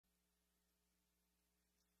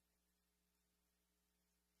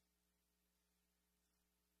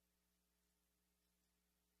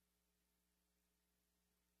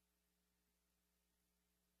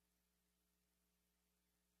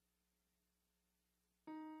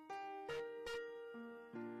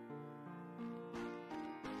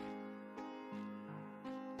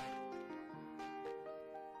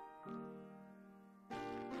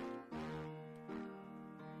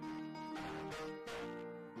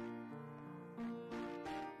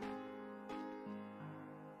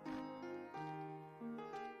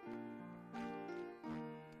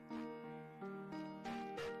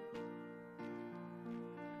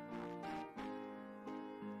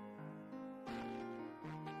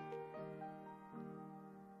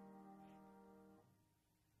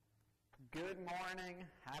Good morning.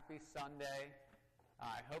 Happy Sunday.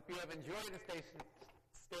 I hope you have enjoyed and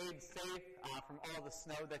stayed safe from all the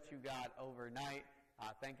snow that you got overnight.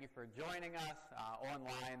 Thank you for joining us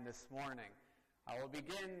online this morning. We'll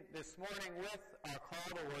begin this morning with our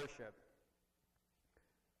call to worship.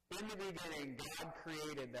 In the beginning, God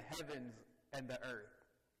created the heavens and the earth.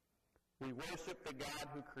 We worship the God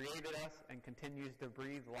who created us and continues to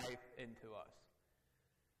breathe life into us.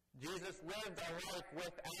 Jesus lived a life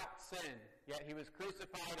without sin, yet he was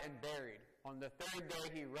crucified and buried. On the third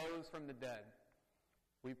day, he rose from the dead.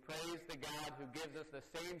 We praise the God who gives us the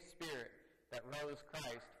same Spirit that rose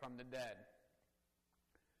Christ from the dead.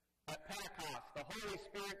 At Pentecost, the Holy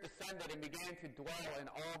Spirit descended and began to dwell in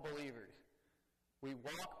all believers. We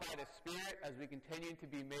walk by the Spirit as we continue to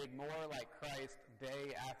be made more like Christ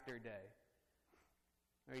day after day.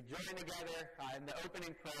 We join together in the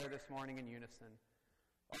opening prayer this morning in unison.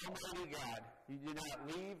 Almighty God, you do not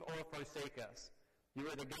leave or forsake us. You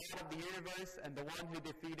are the God of the universe and the one who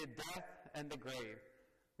defeated death and the grave.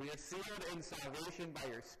 We are sealed in salvation by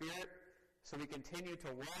your Spirit, so we continue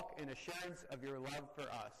to walk in assurance of your love for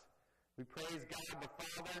us. We praise God the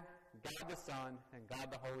Father, God the Son, and God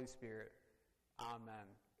the Holy Spirit. Amen.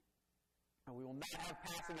 And we will not have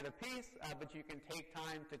passing of the peace, but you can take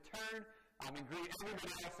time to turn and greet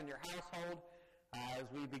everybody else in your household as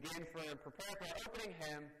we begin to prepare for our opening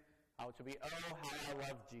hymn, which will be Oh, How I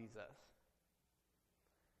Love Jesus.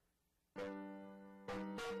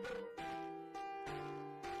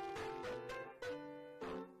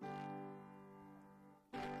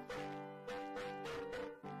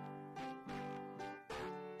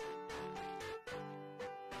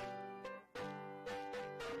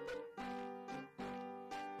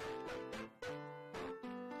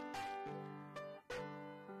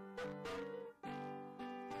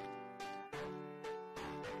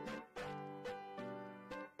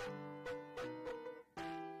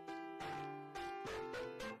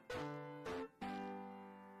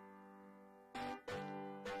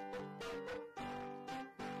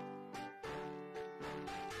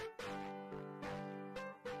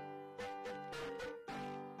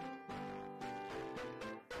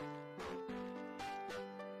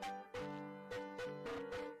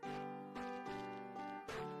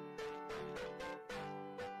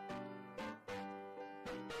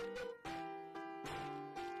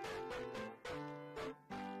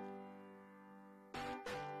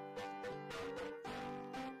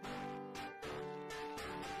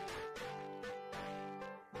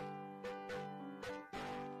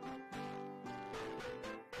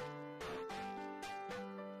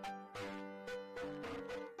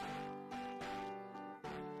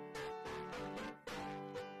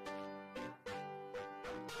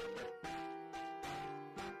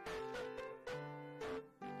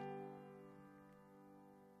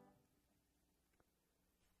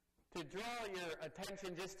 To draw your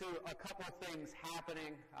attention just to a couple of things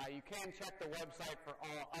happening, you can check the website for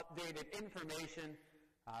all updated information,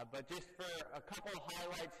 but just for a couple of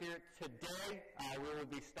highlights here, today we will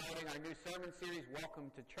be starting our new sermon series, Welcome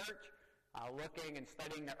to Church, looking and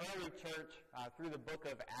studying the early church through the book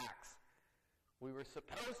of Acts. We were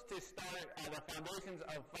supposed to start the foundations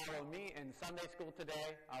of Follow Me in Sunday school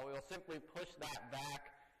today. We will simply push that back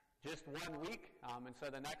just 1 week, and so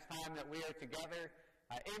the next time that we are together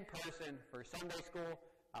in person for Sunday school,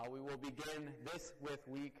 we will begin this with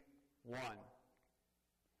week 1.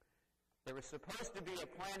 There was supposed to be a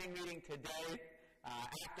planning meeting today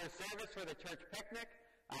after service for the church picnic.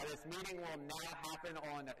 This meeting will now happen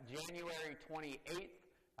on January 28th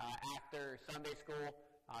after Sunday school.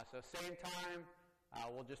 So same time,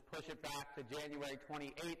 we'll just push it back to January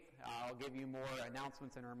 28th. I'll give you more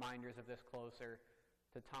announcements and reminders of this closer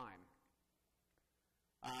to time.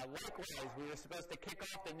 Likewise, we were supposed to kick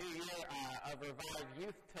off the new year of Revive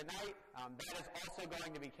Youth tonight. That is also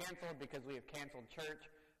going to be canceled because we have canceled church.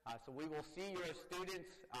 So we will see your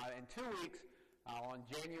students in 2 weeks on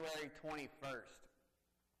January 21st.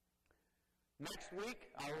 Next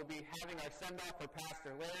week, we'll be having our send-off for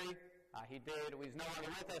Pastor Larry. He's no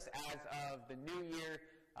longer with us as of the new year,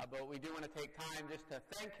 but we do want to take time just to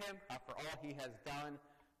thank him for all he has done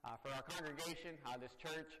for our congregation, this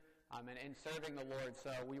church, and in serving the Lord.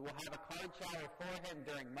 So we will have a card shower for him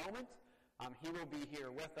during moments. He will be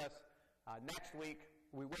here with us next week.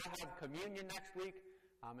 We will have communion next week.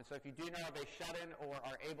 And so if you do know of a shut-in or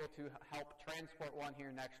are able to help transport one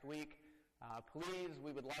here next week, please,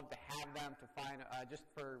 we would love to have them to find just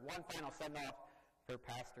for one final send-off for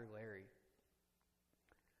Pastor Larry.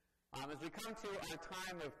 As we come to our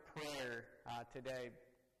time of prayer today,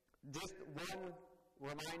 just one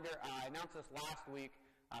reminder, I announced this last week,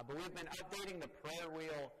 but we've been updating the prayer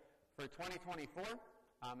wheel for 2024.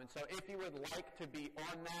 And so if you would like to be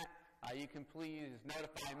on that, you can please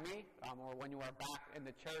notify me or when you are back in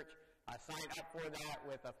the church, sign up for that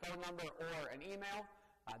with a phone number or an email,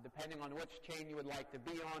 depending on which chain you would like to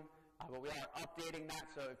be on. But we are updating that,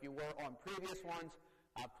 so if you were on previous ones,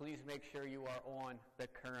 please make sure you are on the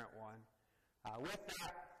current one. With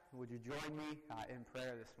that, would you join me in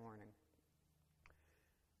prayer this morning?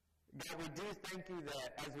 God, we do thank you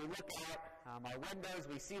that as we look out our windows,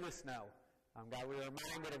 we see the snow. God, we are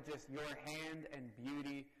reminded of just your hand and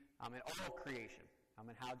beauty in all of creation, and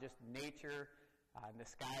how just nature and the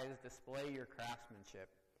skies display your craftsmanship.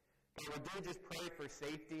 God, we do just pray for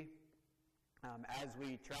safety as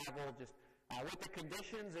we travel, just with the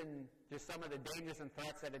conditions and just some of the dangers and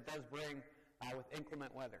threats that it does bring with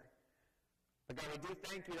inclement weather. But God, we do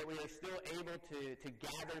thank you that we are still able to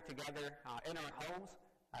gather together in our homes,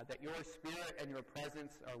 that your spirit and your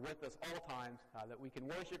presence are with us all times, that we can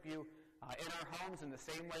worship you in our homes in the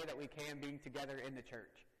same way that we can being together in the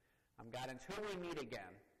church. God, until we meet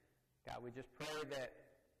again, God, we just pray that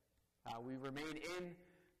we remain in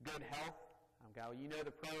good health. God, you know the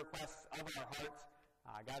prayer requests of our hearts.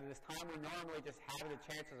 God, at this time we normally just have the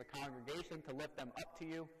chance as a congregation to lift them up to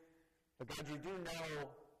you. But God, you do know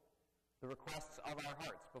the requests of our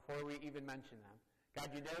hearts before we even mention them. God,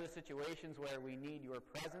 you know the situations where we need your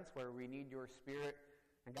presence, where we need your spirit,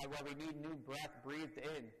 and God, where we need new breath breathed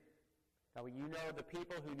in. God, you know the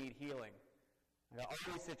people who need healing. God,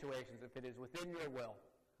 all these situations, if it is within your will,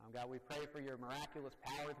 God, we pray for your miraculous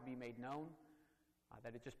power to be made known,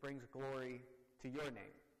 that it just brings glory to your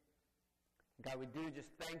name. God, we do just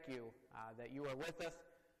thank you that you are with us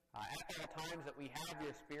at all times, that we have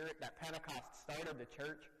your spirit, that Pentecost started the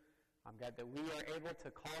church. God, that we are able to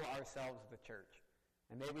call ourselves the church.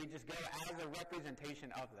 And may we just go as a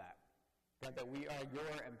representation of that. God, that we are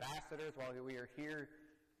your ambassadors while we are here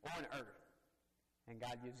on earth. And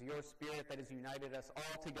God, use your spirit that has united us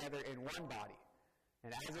all together in one body.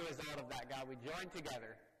 And as a result of that, God, we join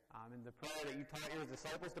together in the prayer that you taught your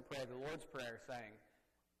disciples to pray, the Lord's Prayer, saying,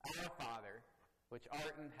 Our Father, which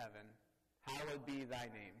art in heaven, hallowed be thy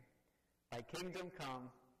name. Thy kingdom come,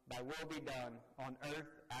 thy will be done on earth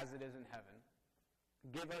as it is in heaven.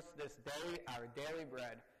 Give us this day our daily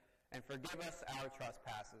bread, and forgive us our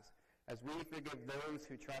trespasses, as we forgive those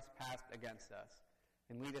who trespass against us.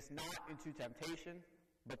 And lead us not into temptation,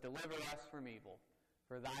 but deliver us from evil.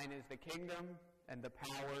 For thine is the kingdom, and the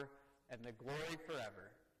power, and the glory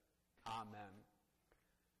forever. Amen.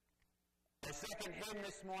 Our second hymn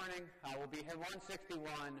this morning will be hymn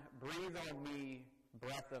 161, Breathe on Me,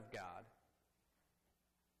 Breath of God.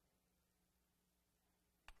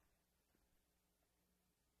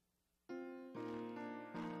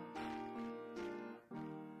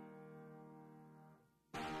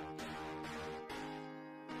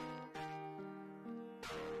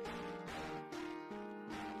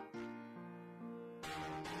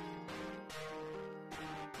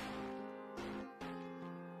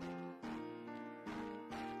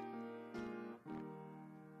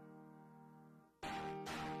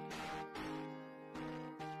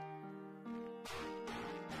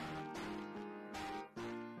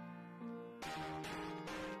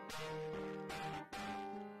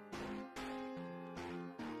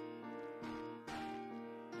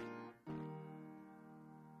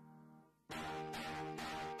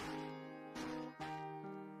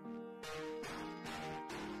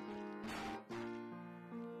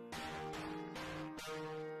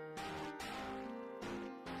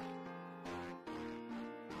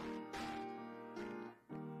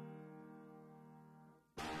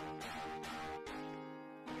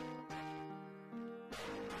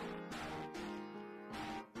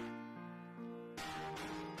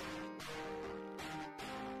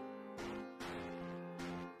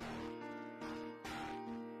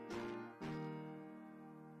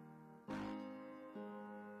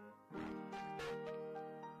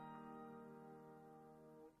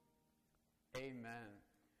 Amen.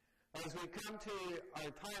 As we come to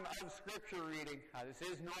our time of Scripture reading, this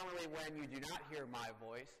is normally when you do not hear my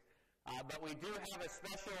voice, but we do have a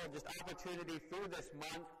special just opportunity through this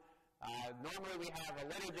month. Normally we have a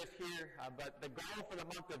liturgist here, but the goal for the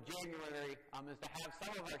month of January is to have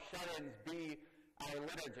some of our shut-ins be our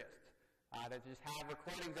liturgists, to just have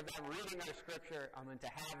recordings of them reading our Scripture and to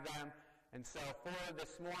have them. And so for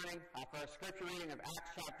this morning, for our Scripture reading of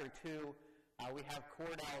Acts chapter 2, we have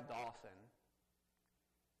Cordell Dawson.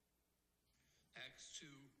 Acts 2,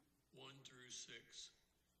 1 through 6.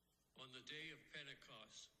 On the day of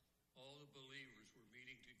Pentecost, all the believers were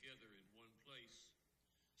meeting together in one place.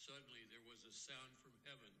 Suddenly there was a sound from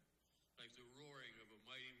heaven, like the roaring of a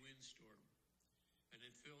mighty windstorm, and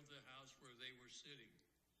it filled the house where they were sitting.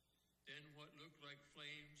 Then what looked like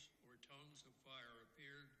flames or tongues of fire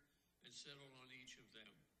appeared and settled on each of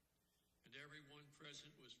them. And everyone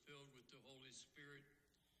present was filled with the Holy Spirit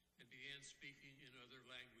and began speaking in other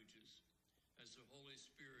languages, as the Holy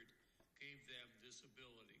Spirit gave them this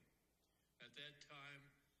ability. At that time,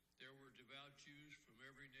 there were devout Jews from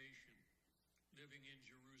every nation living in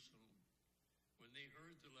Jerusalem. When they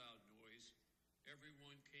heard the loud noise,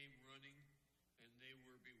 everyone came running, and they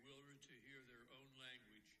were bewildered to hear their own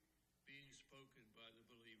language being spoken by the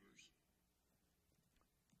believers.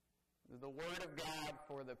 The word of God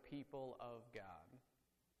for the people of God.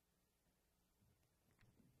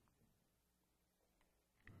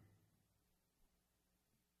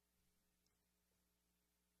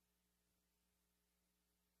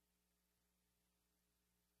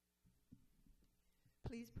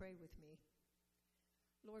 Please pray with me.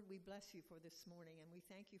 Lord, we bless you for this morning, and we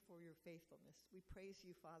thank you for your faithfulness. We praise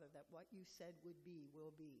you, Father, that what you said would be,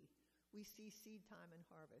 will be. We see seed time and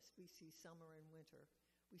harvest. We see summer and winter.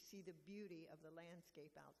 We see the beauty of the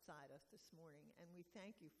landscape outside us this morning, and we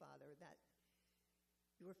thank you, Father, that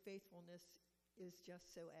your faithfulness is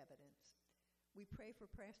just so evident. We pray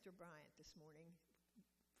for Pastor Bryant this morning,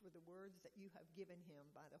 for the words that you have given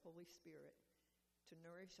him by the Holy Spirit, to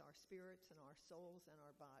nourish our spirits and our souls and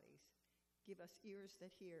our bodies. Give us ears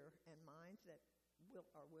that hear and minds that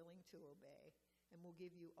are willing to obey. And we'll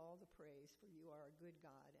give you all the praise, for you are a good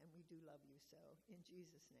God, and we do love you so. In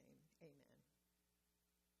Jesus' name, amen.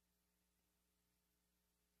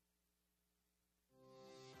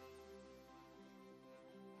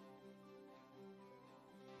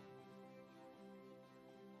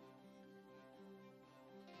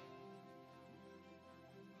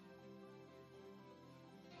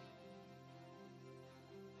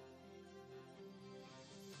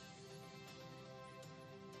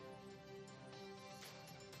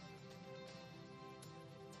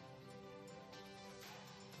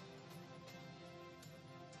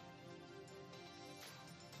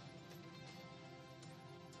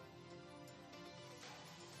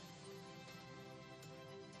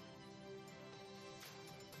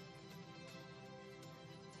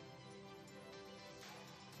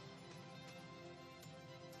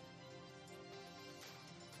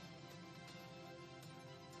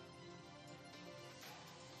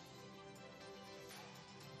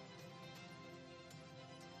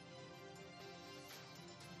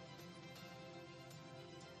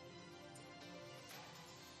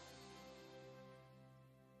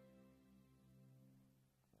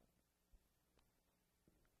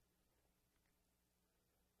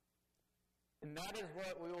 And that is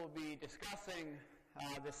what we will be discussing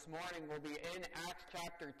this morning. We'll be in Acts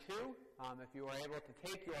chapter 2. If you are able to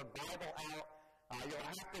take your Bible out, you'll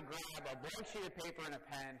have to grab a blank sheet of paper and a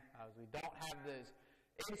pen, as we don't have those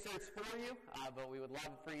inserts for you, but we would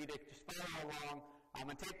love for you to just follow along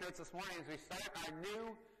and take notes this morning as we start our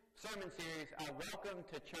new sermon series, Welcome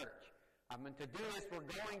to Church. And to do this, we're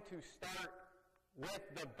going to start with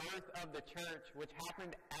the birth of the church, which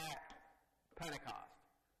happened at Pentecost.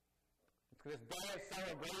 This day of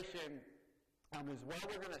celebration is where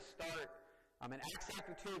we're going to start. In Acts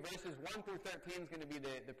chapter 2, verses 1 through 13 is going to be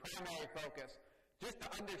the primary focus, just to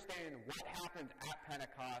understand what happened at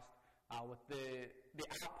Pentecost with the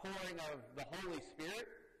outpouring of the Holy Spirit.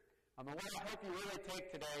 And what I hope you really take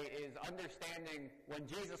today is understanding when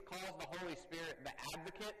Jesus calls the Holy Spirit the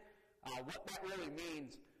advocate, what that really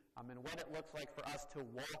means, and what it looks like for us to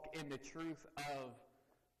walk in the truth of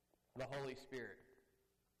the Holy Spirit.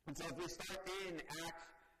 And so if we start in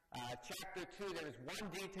Acts chapter 2, there is one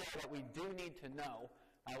detail that we do need to know,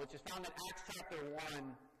 which is found in Acts chapter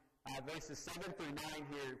 1, verses 7 through 9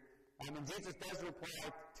 here. And Jesus does reply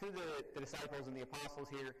to the disciples and the apostles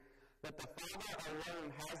here that the Father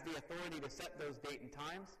alone has the authority to set those date and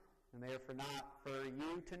times, and therefore not for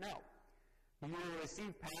you to know. You will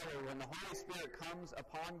receive power when the Holy Spirit comes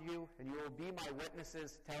upon you, and you will be my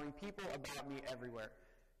witnesses, telling people about me everywhere,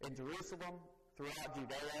 in Jerusalem, throughout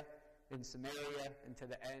Judea, in Samaria, and to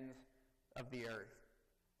the ends of the earth.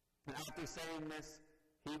 And after saying this,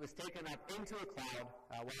 he was taken up into a cloud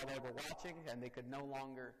while they were watching, and they could no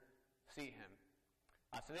longer see him.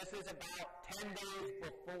 So this is about 10 days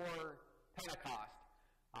before Pentecost.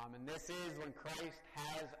 And this is when Christ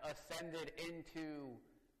has ascended into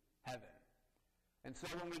heaven. And so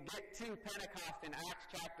when we get to Pentecost in Acts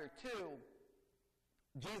chapter 2,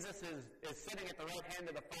 Jesus is sitting at the right hand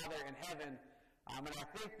of the Father in heaven. And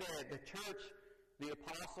I think that the church, the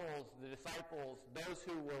apostles, the disciples, those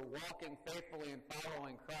who were walking faithfully and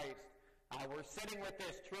following Christ, were sitting with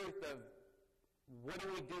this truth of, what do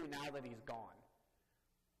we do now that he's gone?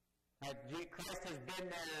 Christ has been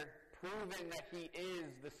there proving that he is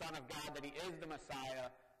the Son of God, that he is the Messiah,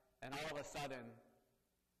 and all of a sudden,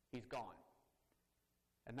 he's gone.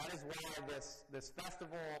 And that is why this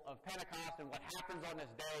festival of Pentecost and what happens on this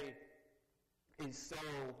day is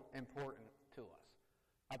so important to us.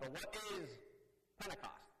 But what is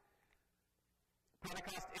Pentecost?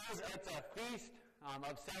 Pentecost it's a feast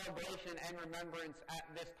of celebration and remembrance at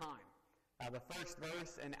this time. The first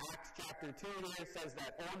verse in Acts chapter 2 here says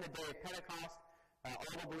that on the day of Pentecost,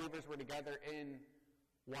 all the believers were together in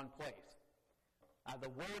one place. The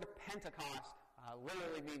word Pentecost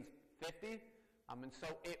literally means 50, and so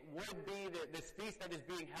it would be that this feast that is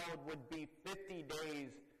being held would be 50 days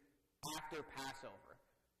after Passover.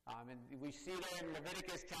 And we see that in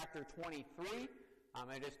Leviticus chapter 23.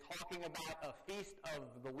 It is talking about a feast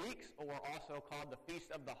of the weeks, or also called the Feast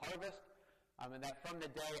of the Harvest. And that from the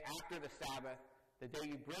day after the Sabbath, the day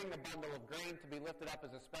you bring the bundle of grain to be lifted up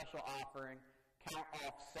as a special offering, count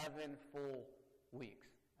off 7 full weeks.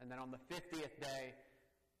 And then on the 50th day,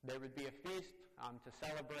 there would be a feast to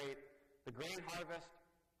celebrate the grain harvest.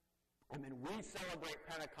 And then we celebrate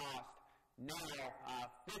Pentecost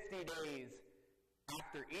now 50 days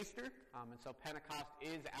after Easter. And so Pentecost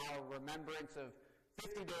is our remembrance of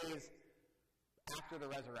 50 days after the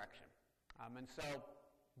resurrection. And so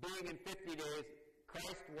being in 50 days,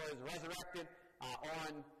 Christ was resurrected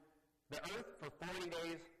on the earth for 40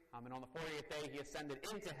 days, and on the 40th day he ascended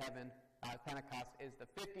into heaven. Pentecost is the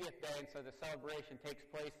 50th day, and so the celebration takes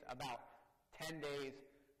place about 10 days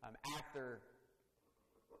after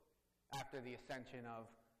the ascension of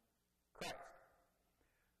Christ.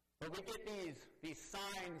 But we get these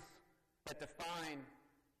signs that define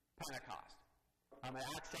Pentecost. In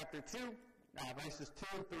Acts chapter 2, verses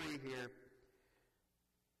 2 and 3 here,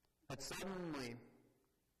 but suddenly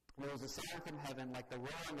there was a sound from heaven like the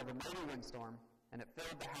roaring of a mighty windstorm, and it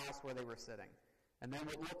filled the house where they were sitting. And then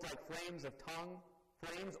what looked like flames or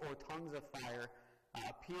tongues of fire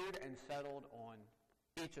appeared and settled on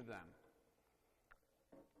each of them.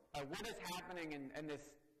 What is happening in this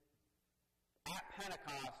at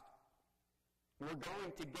Pentecost? We're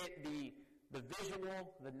going to get the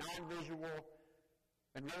visual, the non-visual,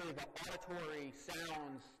 and really the auditory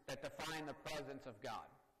sounds that define the presence of God.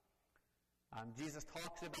 Jesus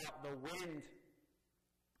talks about the wind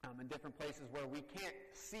in different places where we can't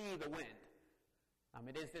see the wind.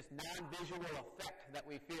 It is this non-visual effect that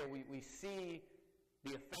we feel. We see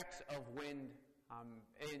the effects of wind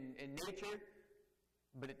in nature,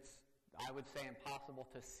 but it's, I would say, impossible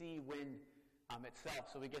to see wind itself.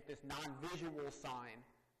 So we get this non-visual sign.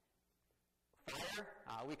 Fire,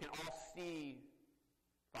 we can all see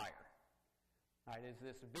fire. It is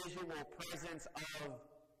this visual presence of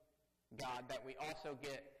God that we also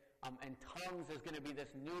get, and tongues is going to be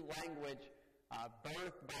this new language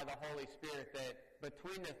birthed by the Holy Spirit that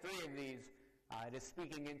between the three of these, it is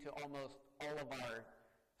speaking into almost all of our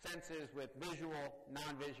senses with visual,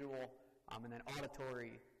 non-visual, and then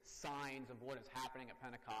auditory signs of what is happening at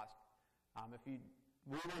Pentecost. We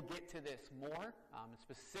will get to this more,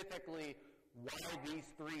 specifically why these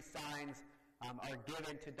three signs are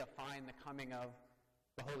given to define the coming of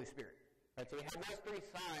the Holy Spirit. Right, so we have those three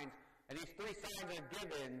signs, and these three signs are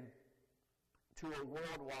given to a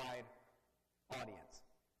worldwide audience.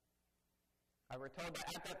 We're told that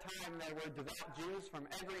at that time there were devout Jews from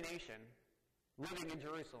every nation living in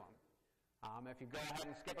Jerusalem. If you go ahead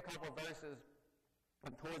and skip a couple of verses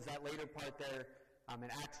towards that later part there, in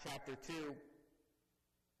Acts chapter 2,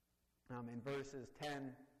 in verses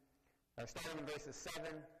 10, starting in verses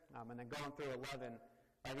 7, and then going through 11,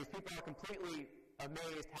 these people are completely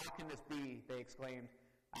amazed. How can this be? They exclaimed.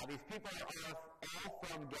 These people are all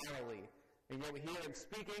from Galilee, and yet we hear them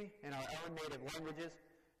speaking in our own native languages.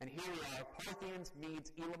 And here we are, Parthians,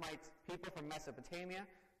 Medes, Elamites, people from Mesopotamia,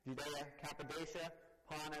 Judea, Cappadocia,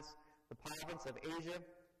 Pontus, the province of Asia,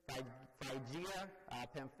 Phrygia,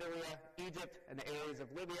 Pamphylia, Egypt, and the areas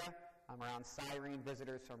of Libya, around Cyrene,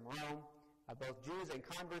 visitors from Rome, both Jews and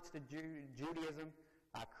converts to Judaism,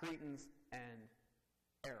 Cretans, and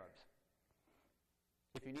Arabs.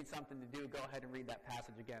 If you need something to do, go ahead and read that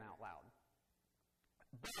passage again out loud.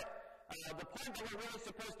 But the point that we're really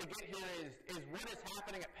supposed to get here is what is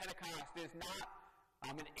happening at Pentecost is not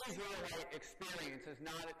an Israelite experience, is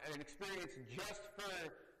not an experience just for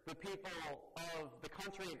the people of the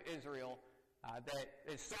country of Israel. That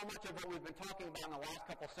is so much of what we've been talking about in the last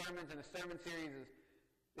couple sermons in the sermon series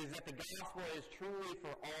is that the gospel is truly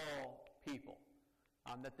for all people.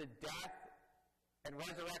 That the death and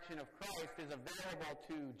resurrection of Christ is available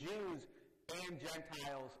to Jews and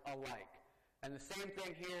Gentiles alike. And the same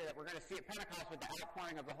thing here that we're going to see at Pentecost with the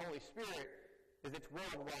outpouring of the Holy Spirit is it's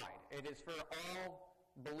worldwide. It is for all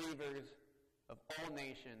believers of all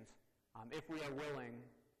nations, if we are willing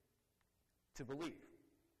to believe.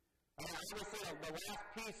 Obviously, the last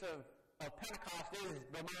piece of Pentecost is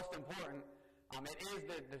the most important. It is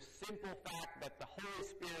the simple fact that the Holy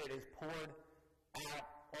Spirit is poured out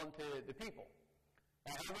onto the people.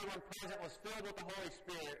 Everyone present was filled with the Holy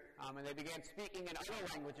Spirit, and they began speaking in other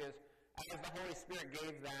languages as the Holy Spirit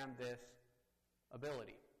gave them this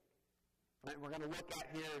ability. And we're going to look at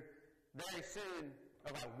here very soon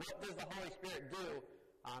about what does the Holy Spirit do.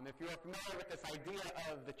 If you're familiar with this idea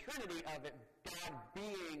of the Trinity of it, God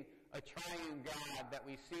being a triune God that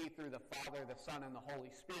we see through the Father, the Son, and the Holy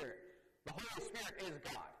Spirit. The Holy Spirit is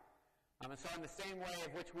God. And so in the same way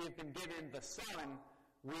of which we have been given the Son,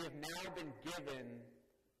 we have now been given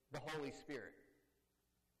the Holy Spirit.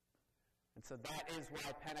 And so that is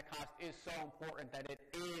why Pentecost is so important, that it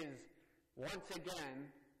is, once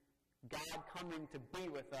again, God coming to be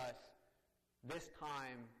with us, this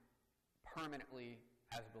time permanently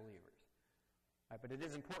as believers. But it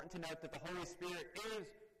is important to note that the Holy Spirit is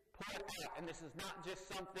poured out, and this is not just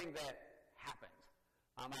something that happens.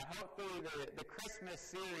 I hope through the Christmas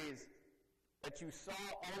series that you saw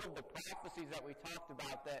all of the prophecies that we talked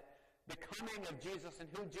about, that the coming of Jesus and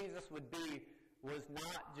who Jesus would be was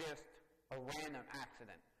not just a random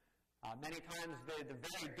accident. Many times the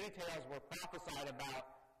very details were prophesied about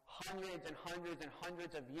hundreds and hundreds and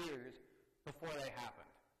hundreds of years before they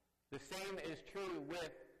happened. The same is true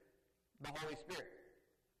with the Holy Spirit.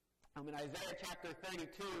 In Isaiah chapter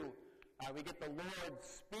 32, we get the Lord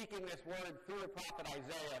speaking this word through the prophet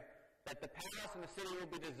Isaiah, that the palace and the city will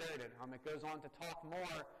be deserted. It goes on to talk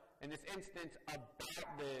more in this instance about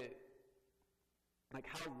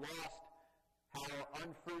how lost, how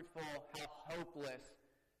unfruitful, how hopeless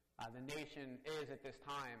the nation is at this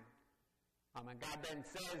time. And God then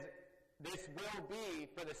says, this will be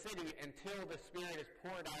for the city until the Spirit is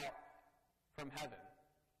poured out from heaven.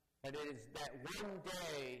 That it is that one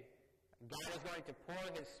day God is going to pour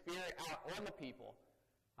His Spirit out on the people.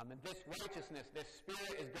 And this righteousness, this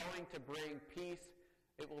Spirit is going to bring peace.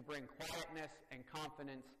 It will bring quietness and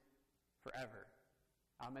confidence forever.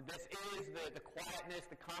 And this is the quietness,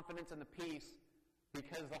 the confidence, and the peace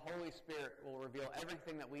because the Holy Spirit will reveal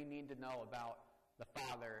everything that we need to know about the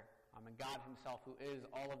Father and God Himself, who is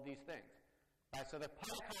all of these things. So the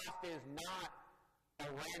Pentecost is not a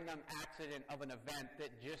random accident of an event that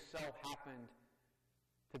just so happened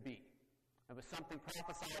to be. It was something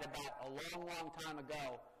prophesied about a long, long time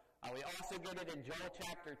ago. We also get it in Joel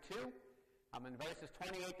chapter 2. In verses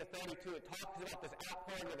 28 to 32, it talks about this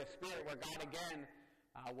outpouring of the Spirit where God again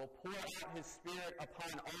will pour out His Spirit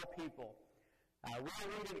upon all people. We're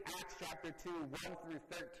reading Acts chapter 2, 1 through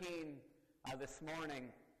 13 this morning.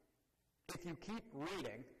 If you keep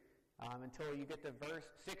reading until you get to verse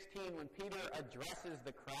 16, when Peter addresses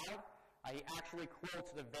the crowd, he actually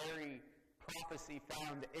quotes the very prophecy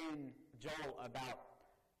found in Joel about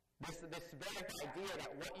this very idea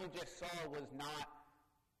that what you just saw was not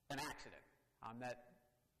an accident.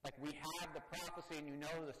 That we have the prophecy and you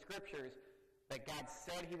know the scriptures that God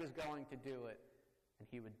said He was going to do it and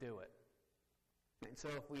He would do it. And so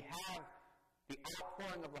if we have the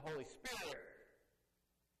outpouring of the Holy Spirit,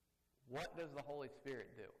 what does the Holy Spirit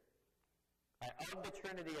do? Of the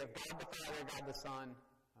Trinity of God the Father, God the Son,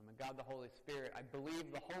 and God the Holy Spirit, I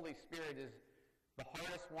believe the Holy Spirit is the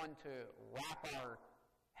hardest one to wrap our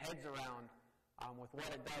heads around with what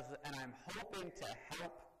it does, and I'm hoping to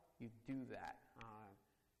help you do that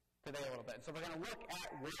today a little bit. So we're going to look at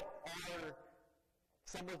what are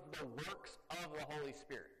some of the works of the Holy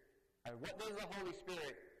Spirit. What does the Holy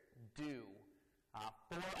Spirit do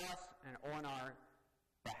for us and on our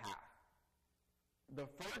behalf? The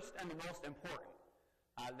first and the most important,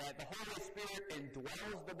 that the Holy Spirit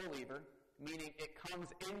indwells the believer, meaning it comes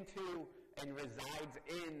into and resides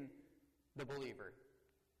in the believer.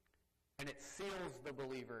 And it seals the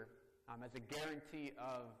believer as a guarantee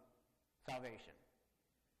of salvation.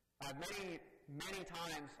 Many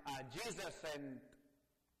times, Jesus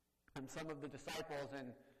and some of the disciples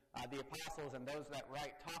and the apostles and those that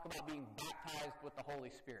write talk about being baptized with the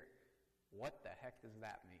Holy Spirit. What the heck does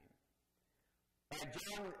that mean?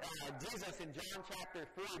 Jesus in John chapter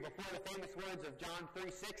 3, before the famous words of John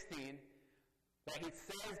 3:16, that He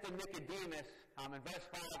says to Nicodemus in verse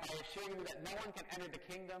 5, I assure you that no one can enter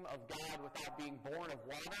the kingdom of God without being born of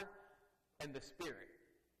water and the Spirit.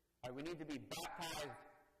 We need to be baptized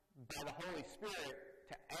by the Holy Spirit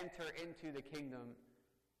to enter into the kingdom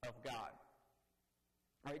of God.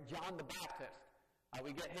 John the Baptist,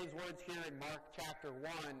 we get his words here in Mark chapter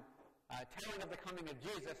 1, telling of the coming of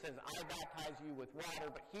Jesus says, I baptize you with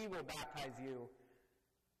water, but he will baptize you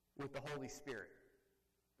with the Holy Spirit.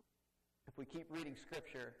 If we keep reading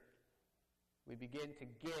Scripture, we begin to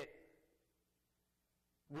get,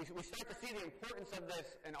 we start to see the importance of this,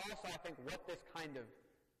 and also, I think, what this kind of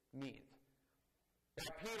means.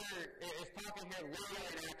 Peter is talking here later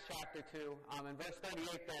in Acts chapter 2, in verse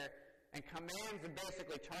 38 there, and commands and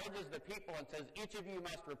basically charges the people and says, each of you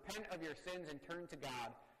must repent of your sins and turn to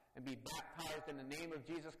God and be baptized in the name of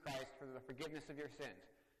Jesus Christ for the forgiveness of your sins.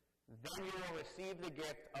 Then you will receive the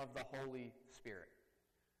gift of the Holy Spirit.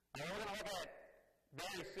 Now, what we're going to look at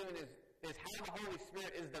very soon is how the Holy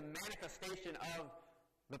Spirit is the manifestation of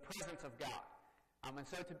the presence of God. And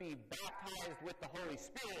so to be baptized with the Holy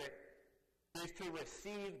Spirit is to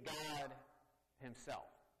receive God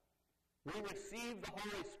himself. We receive the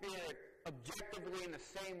Holy Spirit objectively in the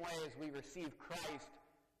same way as we receive Christ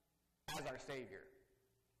as our Savior.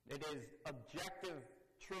 It is objective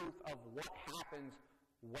truth of what happens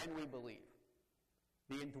when we believe.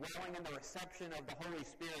 The indwelling and the reception of the Holy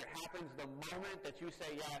Spirit happens the moment that you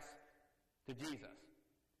say yes to Jesus.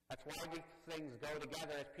 That's why these things go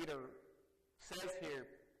together, as Peter says here,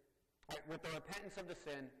 right, with the repentance of the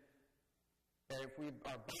sin, that if we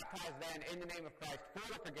are baptized then in the name of Christ for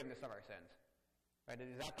the forgiveness of our sins, right, it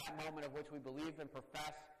is at that moment of which we believe and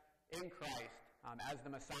profess in Christ as the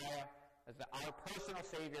Messiah, as our personal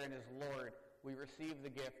Savior and as Lord, we receive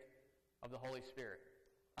the gift of the Holy Spirit.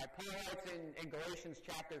 Paul writes in Galatians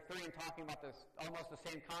chapter 3 and talking about this, almost the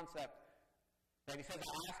same concept, that he says,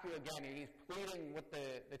 I'll ask you again, and he's pleading with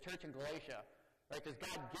the church in Galatia, right, does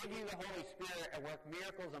God give you the Holy Spirit and work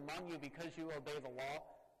miracles among you because you obey the law?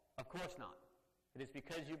 Of course not. It is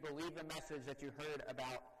because you believe the message that you heard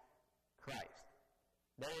about Christ.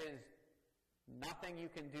 There is nothing you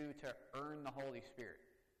can do to earn the Holy Spirit.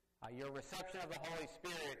 Your reception of the Holy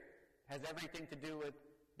Spirit has everything to do with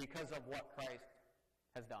because of what Christ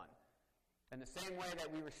has done. In the same way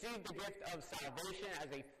that we receive the gift of salvation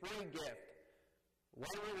as a free gift,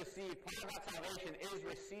 when we receive, part of that salvation is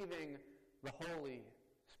receiving the Holy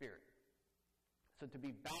Spirit. So to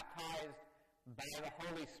be baptized by the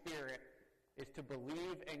Holy Spirit is to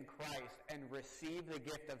believe in Christ and receive the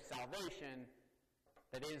gift of salvation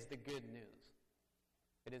that is the good news.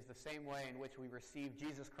 It is the same way in which we receive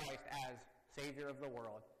Jesus Christ as Savior of the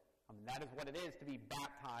world. That is what it is to be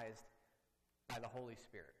baptized by the Holy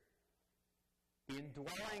Spirit. The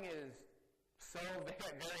indwelling is so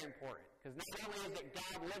very, very important, because not only is it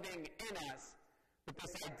God living in us, but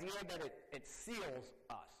this idea that it seals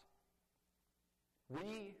us.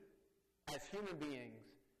 We, as human beings,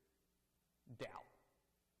 doubt.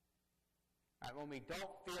 When we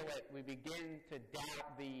don't feel it, we begin to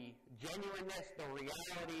doubt the genuineness, the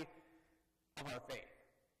reality of our faith.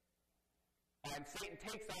 And Satan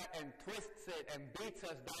takes that and twists it and beats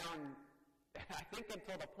us down, I think,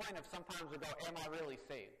 until the point of sometimes we go, am I really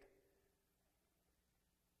saved?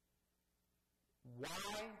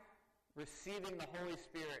 Why receiving the Holy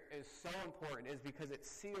Spirit is so important is because it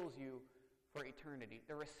seals you for eternity.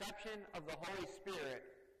 The reception of the Holy Spirit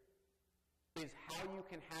is how you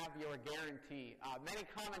can have your guarantee. Many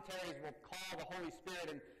commentaries will call the Holy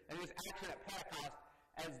Spirit and this action at Pentecost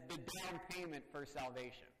as the down payment for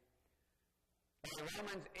salvation. In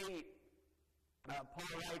Romans 8,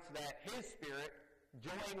 Paul writes that his Spirit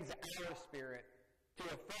joins our spirit to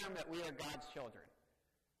affirm that we are God's children.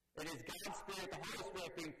 It is God's Spirit, the Holy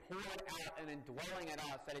Spirit, being poured out and indwelling in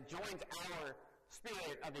us, that it joins our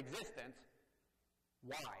spirit of existence.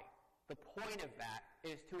 Why? The point of that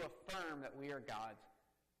is to affirm that we are God's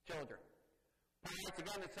children. Paul writes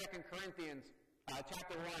again in 2 Corinthians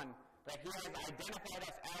chapter 1 that he has identified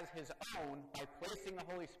us as his own by placing the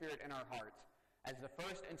Holy Spirit in our hearts as the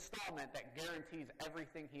first installment that guarantees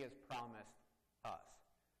everything he has promised us.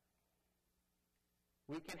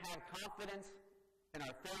 We can have confidence in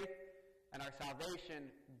our faith and our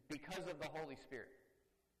salvation because of the Holy Spirit.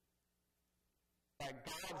 That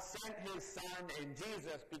God sent his Son in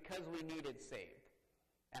Jesus because we needed saved.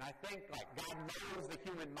 And I think God knows the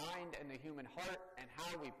human mind and the human heart and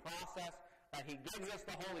how we process, that he gives us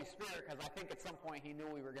the Holy Spirit because I think at some point he knew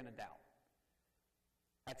we were going to doubt.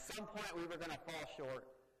 At some point we were going to fall short.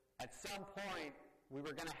 At some point we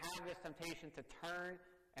were going to have this temptation to turn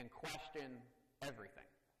and question everything.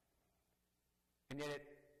 And yet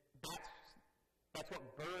that's what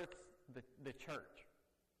births the church.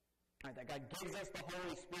 Right, that God gives us the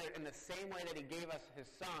Holy Spirit in the same way that he gave us his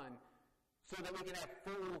Son so that we can have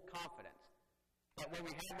full confidence. That when we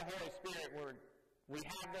have the Holy Spirit, we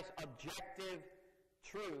have this objective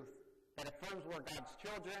truth that affirms we're God's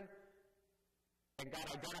children, and God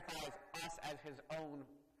identifies us as his own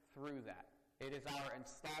through that. It is our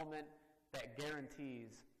installment that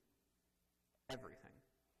guarantees everything.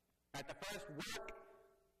 Right, the first work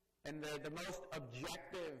and the most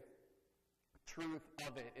objective truth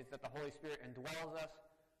of it is that the Holy Spirit indwells us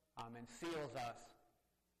and seals us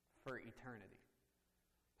for eternity.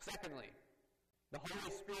 Secondly, the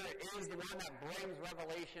Holy Spirit is the one that brings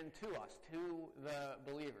revelation to us, to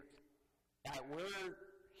the believers. That we're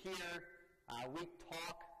here, we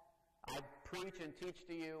talk, I preach and teach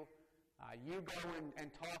to you, you go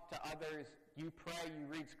and talk to others, you pray, you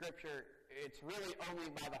read Scripture. It's really only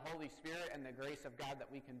by the Holy Spirit and the grace of God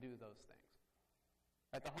that we can do those things.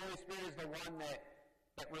 That the Holy Spirit is the one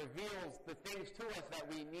that reveals the things to us that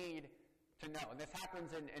we need to know. And this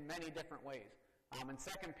happens in many different ways. In 2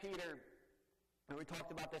 Peter, and we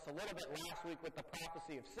talked about this a little bit last week with the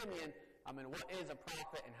prophecy of Simeon, and what is a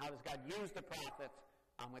prophet and how does God use the prophets.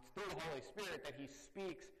 It's through the Holy Spirit that he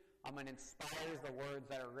speaks and inspires the words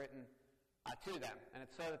that are written to them. And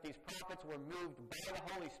it's so that these prophets were moved by the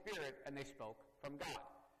Holy Spirit and they spoke from God.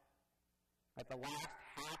 At the last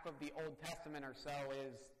half of the Old Testament or so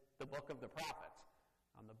is the book of the prophets.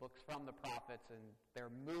 The books from the prophets, and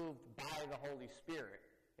they're moved by the Holy Spirit.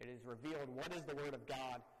 It is revealed what is the Word of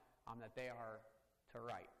God that they are to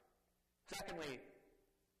write. Secondly,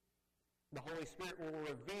 the Holy Spirit will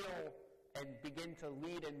reveal and begin to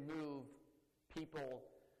lead and move people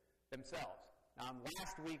themselves.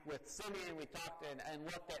 Last week with Simeon, we talked and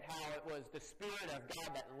looked at how it was the Spirit of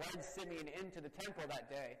God that led Simeon into the temple that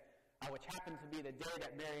day, which happened to be the day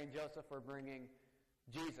that Mary and Joseph were bringing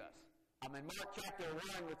Jesus. In Mark chapter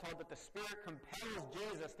 1, we're told that the Spirit compels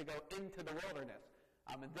Jesus to go into the wilderness.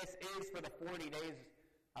 And this is for the 40 days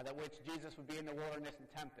that which Jesus would be in the wilderness and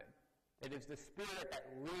tempted. It is the Spirit that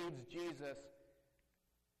leads Jesus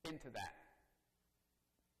into that.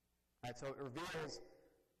 Right, so it reveals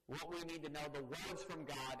what we need to know, the words from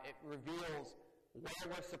God. It reveals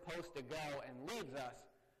where we're supposed to go and leads us.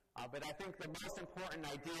 But I think the most important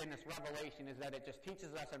idea in this revelation is that it just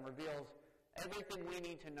teaches us and reveals everything we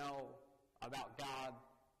need to know about God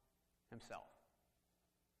himself.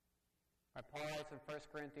 Right, Paul writes in 1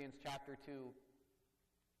 Corinthians chapter 2,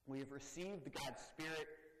 we have received God's Spirit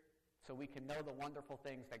so we can know the wonderful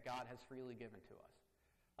things that God has freely given to us.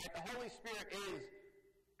 Right, the Holy Spirit is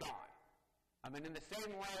God. In the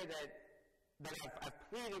same way that I've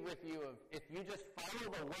pleaded with you, if you just follow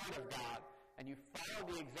the Word of God and you follow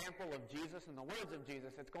the example of Jesus and the words of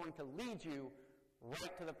Jesus, it's going to lead you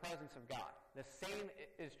right to the presence of God. The same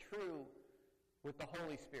is true with the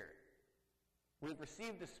Holy Spirit. We've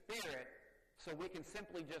received the Spirit so we can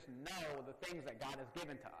simply just know the things that God has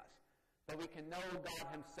given to us. That we can know God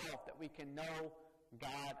himself, that we can know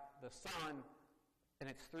God the Son, and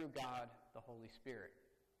it's through God the Holy Spirit.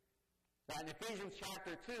 Now in Ephesians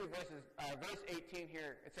chapter 2, verse 18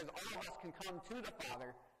 here, it says, all of us can come to the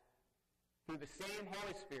Father through the same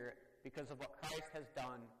Holy Spirit because of what Christ has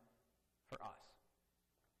done for us.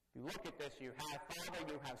 You look at this, you have Father,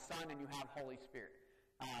 you have Son, and you have Holy Spirit.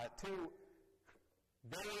 To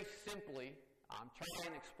very simply try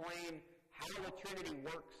and explain how the Trinity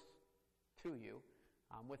works to you,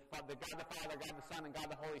 with God the Father, God the Son, and God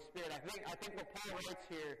the Holy Spirit. I think what Paul writes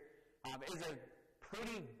here is a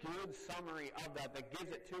pretty good summary of that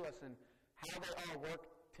gives it to us and how they all work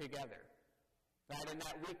together. Right? And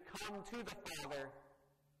that we come to the Father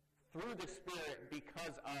through the Spirit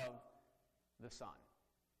because of the Son.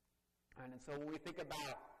 And so when we think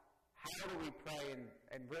about how do we pray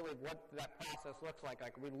and really what that process looks like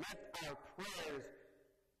we lift our prayers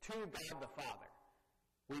to God the Father.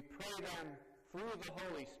 We pray them through the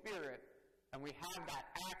Holy Spirit, and we have that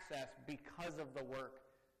access because of the work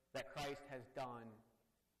that Christ has done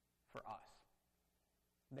for us.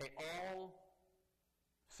 They all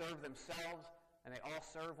serve themselves, and they all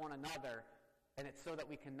serve one another, and it's so that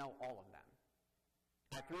we can know all of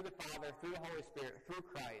them. Through the Father, through the Holy Spirit, through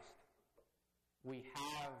Christ, we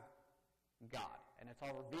have God. And it's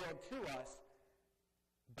all revealed to us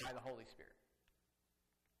by the Holy Spirit.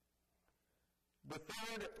 The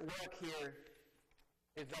third work here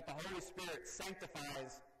is that the Holy Spirit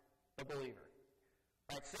sanctifies the believer.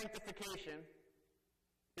 Right? Sanctification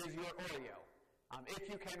is your Oreo. If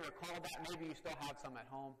you can recall that, maybe you still have some at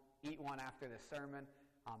home. Eat one after this sermon.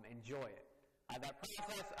 Enjoy it. That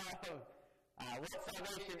process of what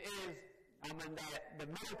salvation is, and that the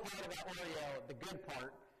middle part of that Oreo, the good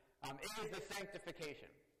part, is the sanctification.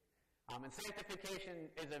 And sanctification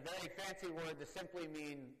is a very fancy word to simply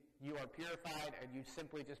mean you are purified and you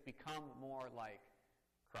simply just become more like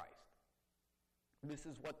Christ. This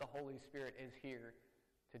is what the Holy Spirit is here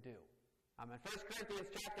to do. In 1 Corinthians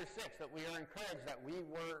chapter 6, that we are encouraged that we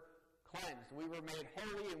were cleansed. We were made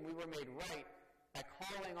holy and we were made right by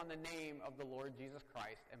calling on the name of the Lord Jesus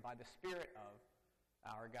Christ and by the Spirit of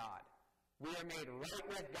our God. We are made right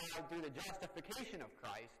with God through the justification of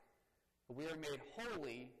Christ, but we are made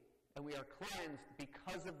holy and we are cleansed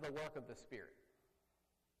because of the work of the Spirit.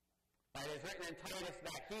 It is written in Titus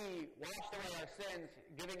that He washed away our sins,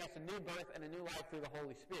 giving us a new birth and a new life through the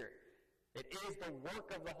Holy Spirit. It is the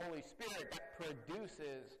work of the Holy Spirit that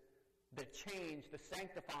produces the change, the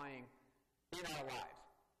sanctifying in our lives.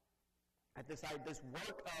 At this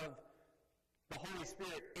work of the Holy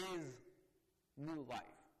Spirit is new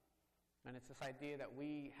life. And it's this idea that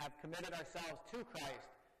we have committed ourselves to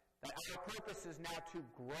Christ, that our purpose is now to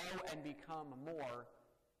grow and become more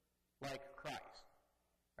like Christ.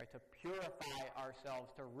 Right, to purify ourselves,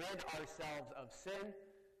 to rid ourselves of sin,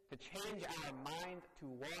 to change our mind, to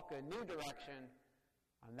walk a new direction,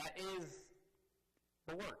 and that is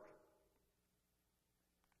the work.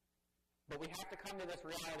 But we have to come to this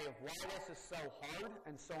reality of why this is so hard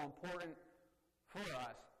and so important for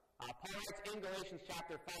us. Paul writes in Galatians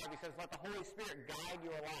chapter 5, he says, let the Holy Spirit guide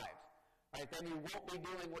your lives. Right, then you won't be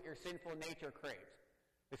doing what your sinful nature craves.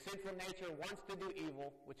 The sinful nature wants to do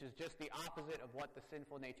evil, which is just the opposite of what the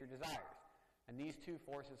sinful nature desires. And these two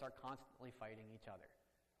forces are constantly fighting each other.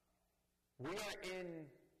 We are in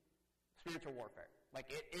spiritual warfare.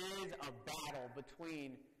 It is a battle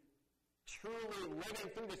between truly living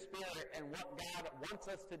through the Spirit and what God wants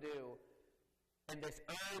us to do, and this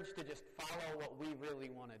urge to just follow what we really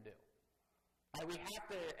want to do. We have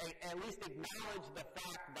to at least acknowledge the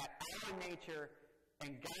fact that our nature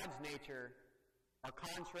and God's nature are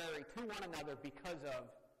contrary to one another because of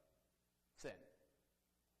sin.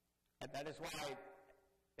 And that is why,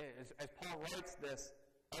 as Paul writes this,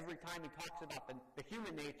 every time he talks about the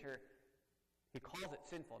human nature, he calls it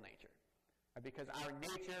sinful nature. Because our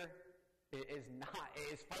nature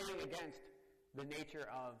is fighting against the nature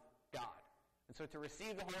of God. And so to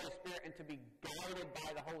receive the Holy Spirit and to be guided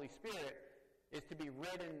by the Holy Spirit is to be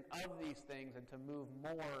ridden of these things and to move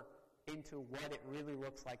more into what it really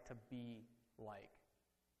looks like to be like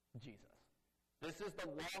Jesus. This is the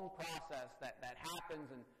long process that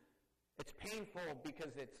happens, and it's painful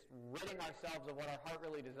because it's ridding ourselves of what our heart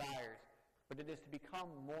really desires, but it is to become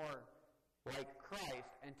more like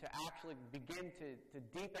Christ and to actually begin to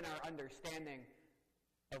deepen our understanding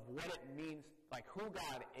of what it means, like who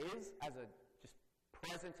God is as a just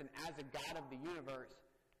presence and as a God of the universe,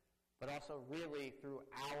 but also really through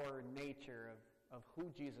our nature of who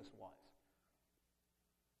Jesus was.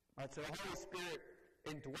 All right, so the Holy Spirit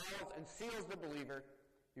indwells and seals the believer.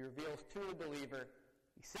 He reveals to the believer.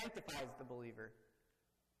 He sanctifies the believer.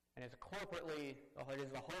 And it's corporately, it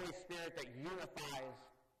is the Holy Spirit that unifies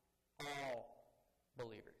all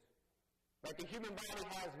believers. Right? The human body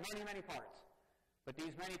has many, many parts. But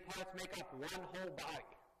these many parts make up one whole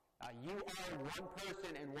body. You are one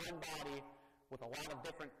person in one body with a lot of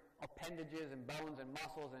different appendages and bones and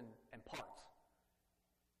muscles and parts.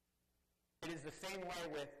 It is the same way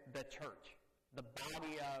with the church, the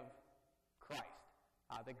body of Christ.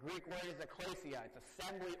 The Greek word is ecclesia. It's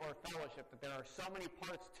assembly or fellowship, that there are so many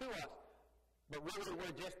parts to us, but really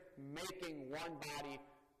we're just making one body,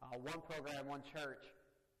 one program, one church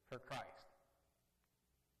for Christ.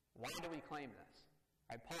 Why do we claim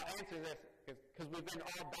this? Paul answers this because we've been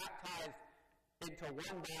all baptized into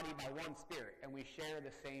one body by one Spirit, and we share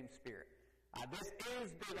the same Spirit. This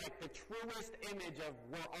is the truest image of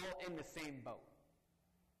we're all in the same boat.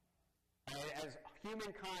 As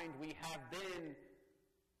humankind, we have been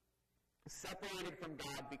separated from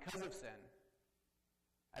God because of sin.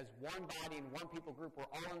 As one body and one people group, we're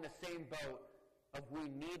all in the same boat of we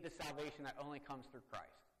need the salvation that only comes through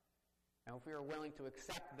Christ. And if we are willing to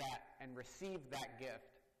accept that and receive that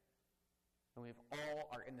gift, then we all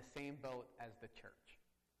are in the same boat as the church.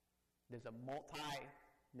 It is a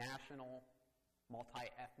multinational,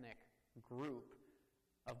 multi-ethnic group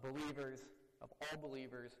of believers, of all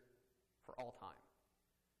believers, for all time.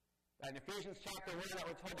 In Ephesians chapter 1, that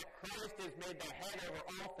we're told that Christ is made the head over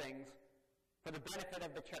all things for the benefit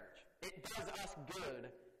of the church. It does us good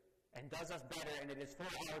and does us better, and it is for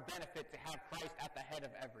our benefit to have Christ at the head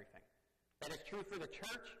of everything. That is true for the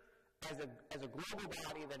church as a global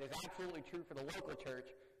body. That is absolutely true for the local church.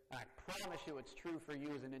 And I promise you it's true for you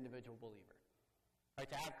as an individual believer. Right,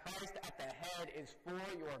 to have Christ at the head is for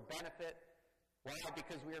your benefit. Why?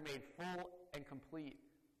 Because we are made full and complete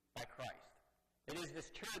by Christ. It is this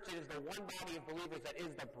church, it is the one body of believers that is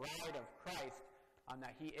the bride of Christ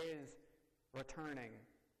that he is returning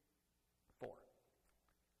for.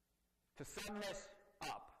 To sum this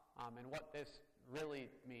up, and what this really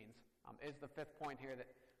means, is the fifth point here, that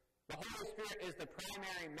The Holy Spirit is the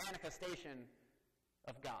primary manifestation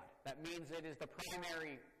of God. That means it is the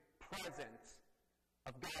primary presence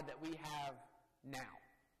of God that we have now.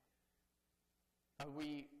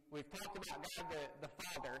 We've talked about God the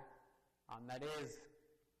Father. That is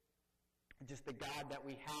just the God that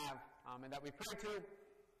we have and that we pray to,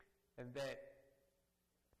 and that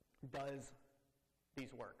does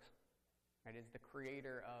these works. It is the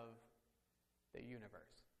creator of the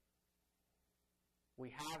universe. We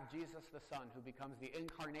have Jesus the Son, who becomes the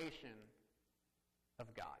incarnation of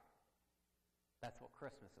God. That's what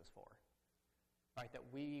Christmas is for. Right? That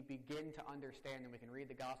we begin to understand, and we can read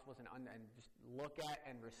the Gospels and just look at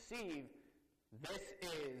and receive, this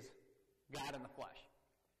is God in the flesh.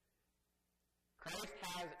 Christ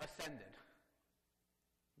has ascended.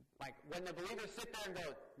 Like, when the believers sit there and go,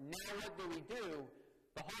 now what do we do?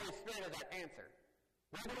 The Holy Spirit is our answer.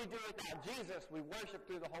 What do we do without Jesus? We worship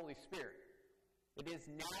through the Holy Spirit. It is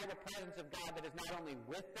now the presence of God that is not only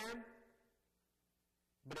with them,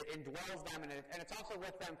 but it indwells them, and it's also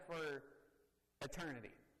with them for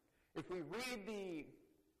eternity. If we read the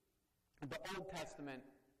Old Testament,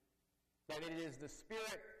 that it is the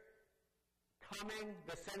Spirit coming,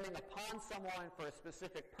 descending upon someone for a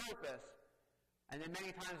specific purpose, and then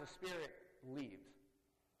many times the Spirit leaves.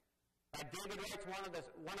 David writes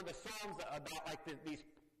one of the Psalms about these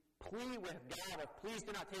plea with God of, please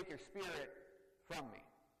do not take your Spirit from me.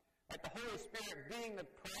 The Holy Spirit, being the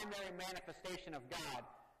primary manifestation of God,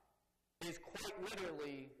 is quite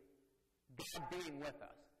literally God being with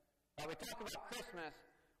us. We talk about Christmas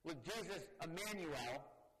with Jesus, Emmanuel,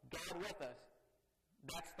 God with us.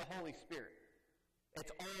 That's the Holy Spirit.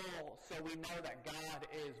 It's all so we know that God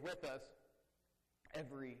is with us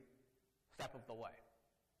every step of the way.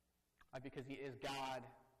 Because he is God,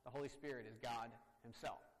 the Holy Spirit is God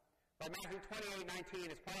himself. Matthew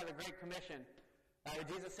 28:19 is part of the Great Commission.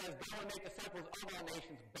 Jesus says, go and make disciples of all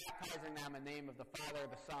nations, baptizing them in the name of the Father,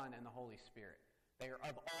 the Son, and the Holy Spirit. They are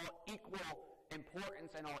of all equal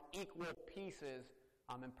importance and all equal pieces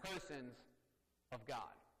and persons of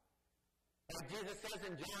God. Jesus says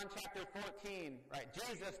in John chapter 14,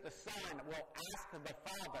 Jesus the Son will ask the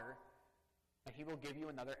Father, and he will give you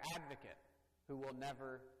another advocate who will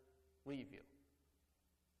never leave you.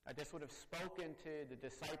 This would have spoken to the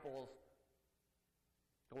disciples,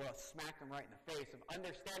 well, smack them right in the face, of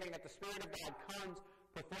understanding that the Spirit of God comes,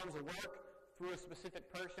 performs a work through a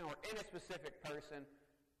specific person or in a specific person,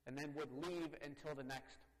 and then would leave until the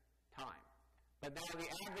next time. But now the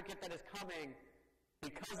advocate that is coming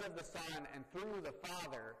because of the Son and through the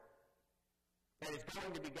Father, that is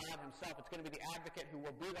going to be God himself. It's going to be the advocate who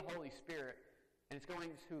will be the Holy Spirit, and it's going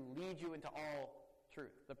to lead you into all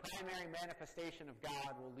truth. The primary manifestation of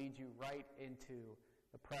God will lead you right into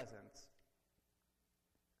the presence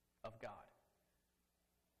of God.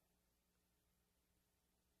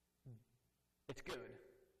 It's good.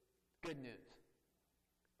 Good news.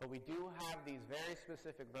 But we do have these very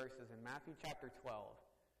specific verses in Matthew chapter 12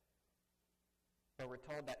 where we're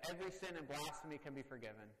told that every sin and blasphemy can be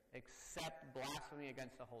forgiven except blasphemy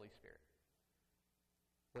against the Holy Spirit,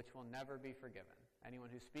 which will never be forgiven.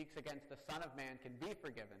 Anyone who speaks against the Son of Man can be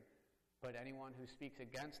forgiven, but anyone who speaks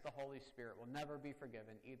against the Holy Spirit will never be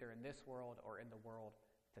forgiven, either in this world or in the world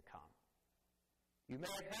to come. You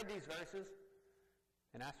may have heard these verses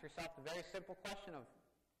and ask yourself the very simple question of,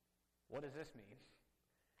 what does this mean?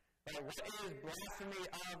 What is blasphemy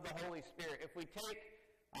of the Holy Spirit? If we take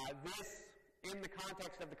this in the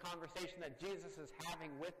context of the conversation that Jesus is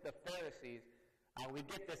having with the Pharisees, we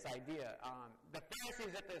get this idea. The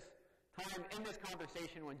Pharisees at this time, in this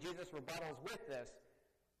conversation, when Jesus rebuttals with this,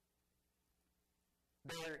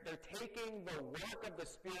 they're taking the work of the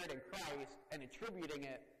Spirit in Christ and attributing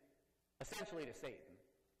it essentially to Satan.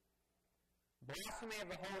 Blasphemy of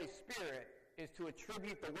the Holy Spirit is to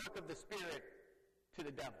attribute the work of the Spirit to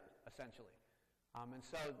the devil, essentially. And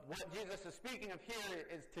so what Jesus is speaking of here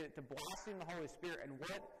is to blaspheme the Holy Spirit. And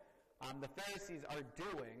what the Pharisees are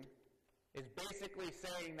doing is basically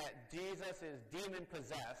saying that Jesus is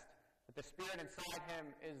demon-possessed, that the spirit inside him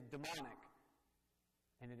is demonic,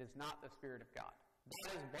 and it is not the Spirit of God.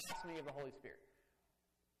 That is blasphemy of the Holy Spirit.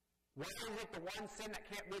 Why is it the one sin that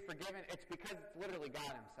can't be forgiven? It's because it's literally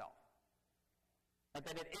God himself. But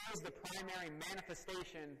that it is the primary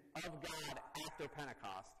manifestation of God after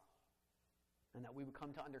Pentecost, and that we would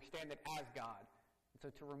come to understand it as God. And so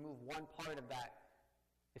to remove one part of that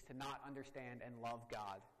is to not understand and love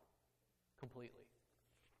God completely.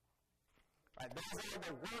 Those are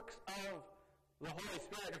the works of the Holy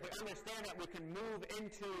Spirit. If we understand that, we can move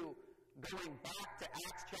into going back to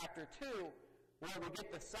Acts chapter 2, where we get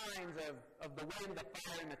the signs of the wind, the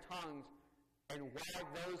fire, and the tongues, and why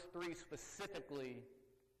those three specifically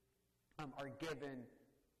are given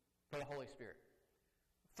for the Holy Spirit.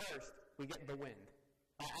 First, we get the wind.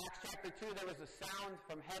 Acts chapter 2, there was a sound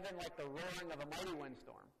from heaven like the roaring of a mighty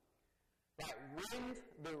windstorm. That wind,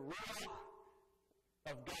 the ruach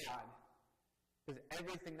of God, is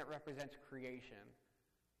everything that represents creation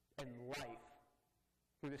and life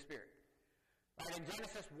through the Spirit. Right, in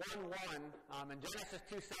Genesis 1:1 and Genesis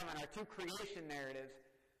 2:7 are two creation narratives,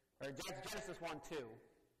 or Genesis 1:2,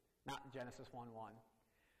 not Genesis 1:1.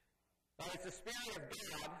 It's the Spirit of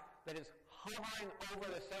God that is hovering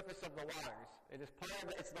over the surface of the waters.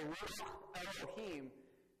 It's the Ruach Elohim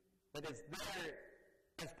that is there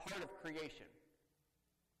as part of creation.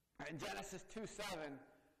 In Genesis 2:7,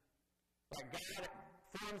 God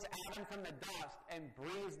forms Adam from the dust and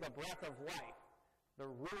breathes the breath of life, the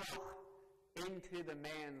Ruach, into the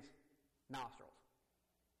man's nostrils.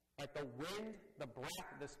 Like the wind, the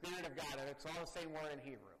breath, the Spirit of God, it's all the same word in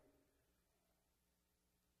Hebrew.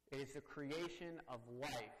 It is the creation of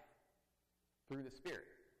life through the Spirit.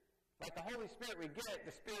 Like the Holy Spirit we get,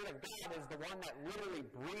 the Spirit of God is the one that literally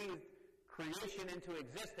breathed creation into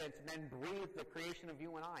existence and then breathed the creation of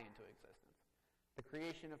you and I into existence. The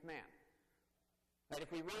creation of man. That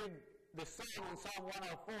if we read the Psalm in Psalm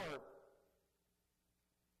 104,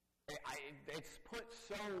 it's put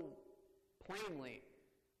so plainly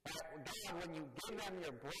that God, when you give them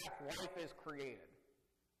your breath, life is created.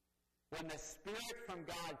 When the Spirit from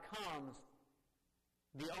God comes,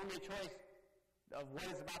 the only choice of what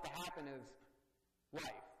is about to happen is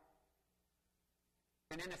life.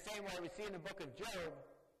 And in the same way we see in the book of Job,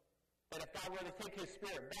 that if God were to take his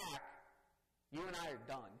Spirit back, you and I are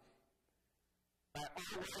done. That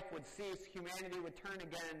our life would cease, humanity would turn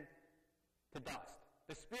again to dust.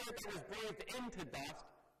 The Spirit that was breathed into dust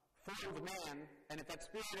formed man, and if that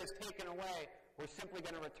Spirit is taken away, we're simply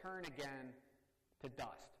going to return again to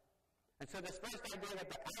dust. And so this first idea that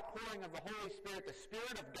the outpouring of the Holy Spirit, the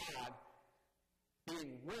Spirit of God,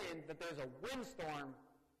 being wind, that there's a windstorm,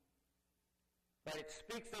 that it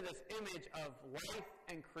speaks to this image of life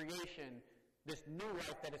and creation, this new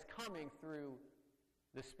life that is coming through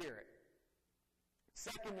the Spirit.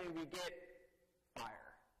 Secondly, we get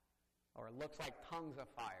fire, or it looks like tongues of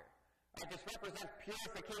fire. This represents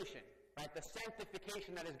purification, right? The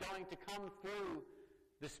sanctification that is going to come through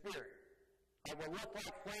the Spirit. It will look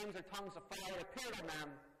like flames or tongues of fire appeared on them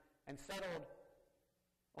and settled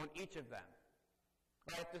on each of them.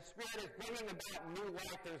 Right? If the Spirit is bringing about new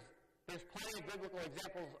life, there's plenty of biblical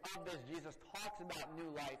examples of this. Jesus talks about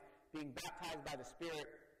new life, being baptized by the Spirit.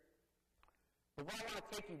 But what I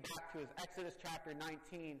want to take you back to is Exodus chapter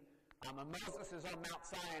 19. Moses is on Mount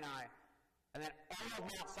Sinai, and then all of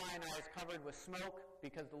Mount Sinai is covered with smoke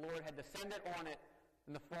because the Lord had descended on it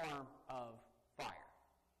in the form of fire.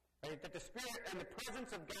 Right? That the Spirit and the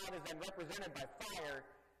presence of God is then represented by fire.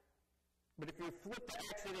 But if you flip to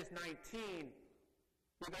Exodus 19,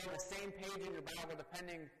 you'll go on the same page in your Bible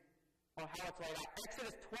depending on how it's laid out.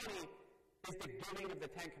 Exodus 20 is the giving of the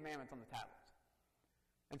Ten Commandments on the tablets.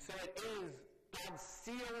 And so it is, God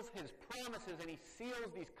seals his promises and he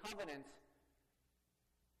seals these covenants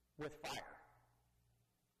with fire.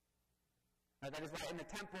 Now, that is why in the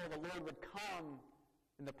temple the Lord would come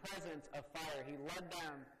in the presence of fire. He led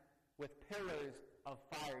them with pillars of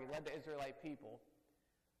fire. He led the Israelite people.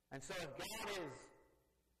 And so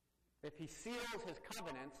if he seals his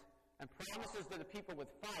covenants and promises to the people with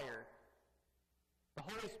fire, the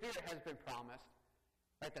Holy Spirit has been promised.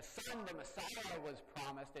 Like the Son, the Messiah, was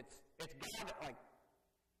promised. It's God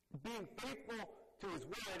being faithful to his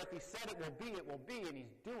word. If he said it will be, and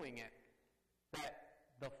he's doing it. That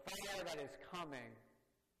the fire that is coming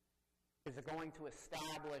is going to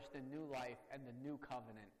establish the new life and the new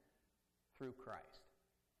covenant through Christ.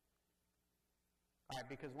 All right,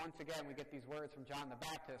 because once again we get these words from John the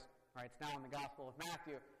Baptist. All right, it's now in the Gospel of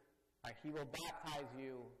Matthew. All right, he will baptize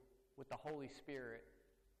you with the Holy Spirit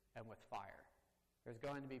and with fire. There's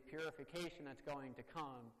going to be purification that's going to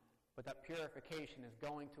come, but that purification is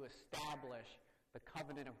going to establish the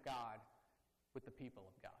covenant of God with the people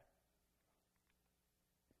of God.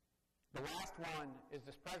 The last one is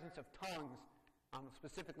this presence of tongues,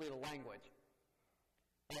 specifically the language.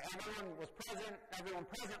 Everyone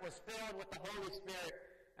present was filled with the Holy Spirit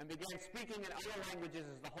and began speaking in other languages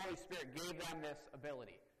as the Holy Spirit gave them this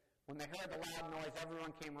ability. When they heard the loud noise,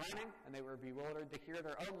 everyone came running, and they were bewildered to hear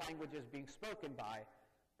their own languages being spoken by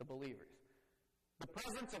the believers. The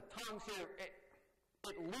presence of tongues here,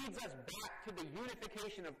 it leads us back to the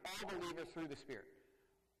unification of all believers through the Spirit.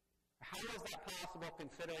 How is that possible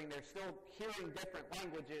considering they're still hearing different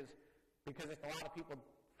languages because it's a lot of people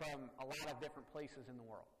from a lot of different places in the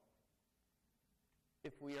world?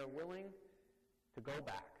 if we are willing to go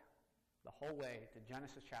back the whole way to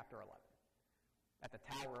Genesis chapter 11, at the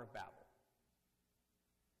Tower of Babel.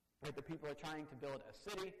 Right, the people are trying to build a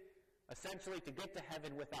city, essentially to get to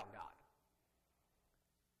heaven without God.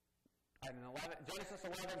 Right, in Genesis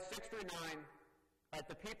 11, 6 through 9, right,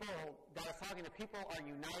 the people, God is talking, the people are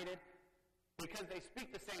united because they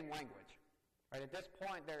speak the same language. Right, at this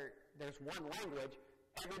point, there's one language.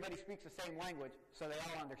 Everybody speaks the same language, so they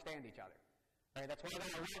all understand each other. Right, that's why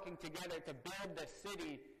they're working together to build this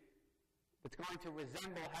city that's going to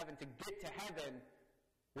resemble heaven, to get to heaven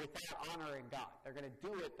without honoring God. They're going to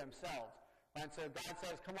do it themselves. And so God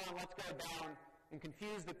says, come on, let's go down and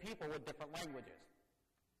confuse the people with different languages.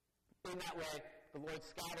 In that way, the Lord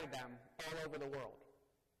scattered them all over the world.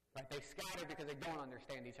 Right? They scattered because they don't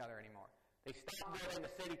understand each other anymore. They stopped building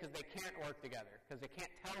the city because they can't work together, because they can't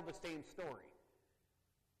tell the same story.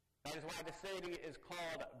 That is why the city is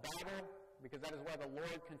called Babel, because that is why the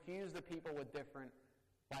Lord confused the people with different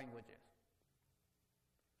languages.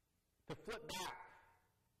 To flip back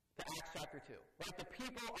to Acts chapter 2. Right? The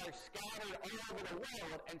people are scattered all over the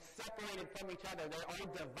world and separated from each other. They are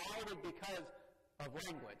divided because of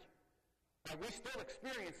language. Right? We still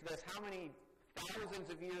experience this how many thousands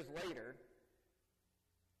of years later.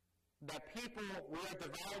 That people, we are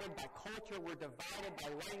divided by culture, we're divided by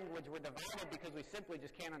language, we're divided because we simply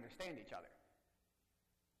just can't understand each other.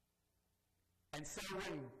 And so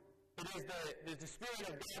when it is the Spirit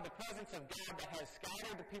of God, the presence of God that has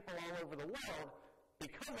scattered the people all over the world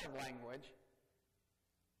because of language,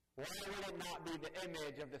 why would it not be the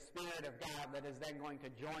image of the Spirit of God that is then going to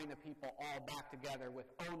join the people all back together with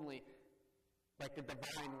only like the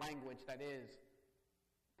divine language that is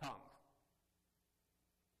tongues?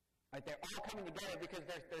 Right, they're all coming together because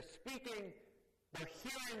they're speaking, they're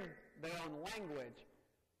hearing their own language,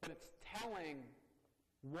 but it's telling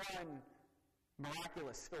one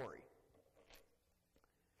miraculous story.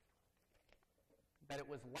 That it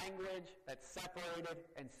was language that separated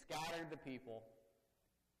and scattered the people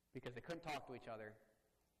because they couldn't talk to each other.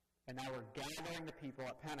 And now we're gathering the people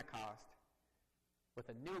at Pentecost with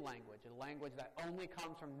a new language, a language that only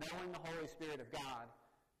comes from knowing the Holy Spirit of God,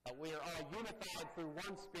 that we are all unified through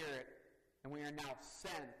one Spirit, and we are now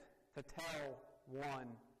sent to tell one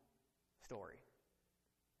story.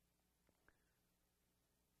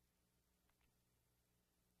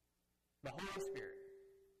 The Holy Spirit,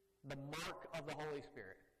 the mark of the Holy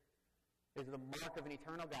Spirit, is the mark of an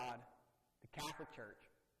eternal God, the Catholic Church,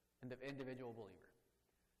 and the individual believer.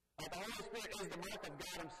 The Holy Spirit is the mark of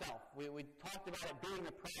God himself. We talked about it being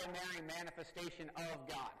the primary manifestation of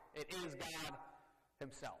God. It is God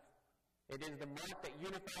himself. It is the mark that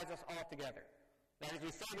unifies us all together. And as we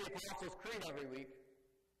say the Apostles' Creed every week,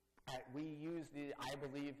 we use I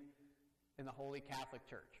believe in the Holy Catholic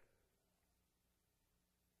Church.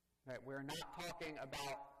 Right, we're not talking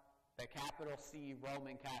about the capital C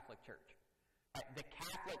Roman Catholic Church. The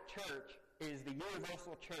Catholic Church is the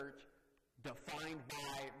universal church defined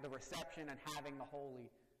by the reception and having the Holy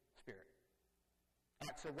Spirit.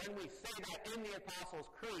 So when we say that in the Apostles'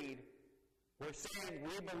 Creed, we're saying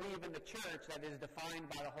we believe in the church that is defined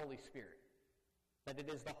by the Holy Spirit. That it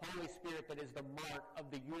is the Holy Spirit that is the mark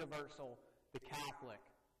of the universal, the Catholic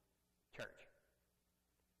Church.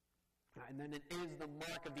 And then it is the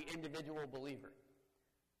mark of the individual believer.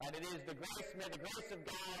 And it is the grace of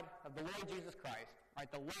God, of the Lord Jesus Christ,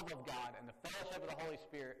 right, the love of God and the fellowship of the Holy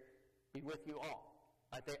Spirit be with you all.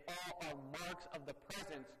 Right, they all are marks of the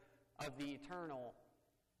presence of the eternal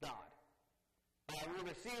God. We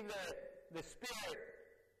receive the Spirit,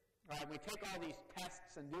 right, we take all these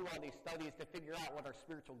tests and do all these studies to figure out what our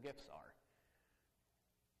spiritual gifts are.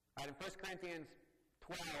 Right, in 1 Corinthians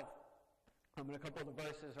 12, I'm going to couple the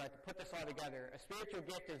verses, right, to put this all together. A spiritual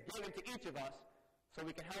gift is given to each of us so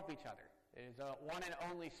we can help each other. It is one and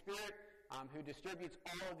only Spirit who distributes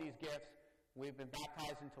all of these gifts. We've been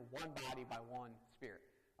baptized into one body by one Spirit.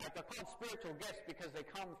 Right, they're called spiritual gifts because they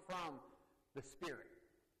come from the Spirit.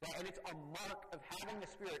 Right, and it's a mark of having the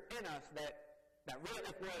Spirit in us that really,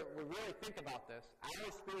 if we really think about this, our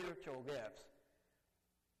spiritual gifts,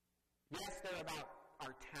 yes, they're about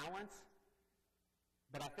our talents,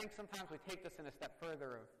 but I think sometimes we take this in a step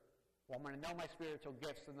further of, well, I'm going to know my spiritual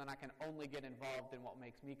gifts, and then I can only get involved in what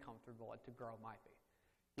makes me comfortable and to grow my faith.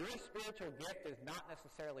 Your spiritual gift is not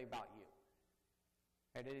necessarily about you.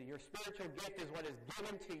 Right? Your spiritual gift is what is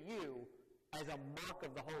given to you as a mark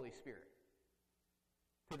of the Holy Spirit.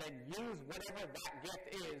 To then use whatever that gift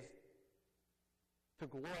is to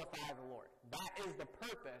glorify the Lord. That is the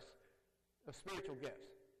purpose of spiritual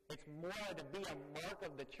gifts. It's more to be a mark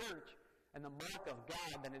of the church and the mark of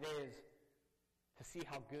God than it is to see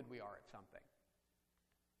how good we are at something.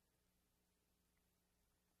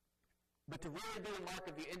 but to really be a mark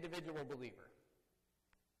of the individual believer.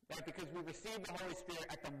 Right? Because we receive the Holy Spirit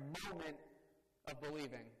at the moment of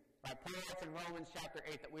believing. Right? Paul writes in Romans chapter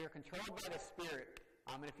 8 that we are controlled by the Spirit.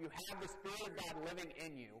 And if you have the Spirit of God living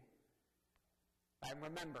in you,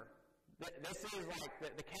 remember, this is like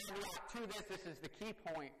the caveat to this. This is the key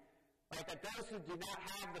point. Right? That those who do not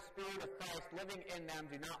have the Spirit of Christ living in them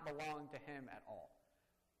do not belong to Him at all.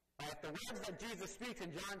 Right? The words that Jesus speaks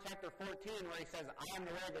in John chapter 14 where He says, I am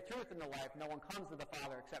the way, the truth, and the life. No one comes to the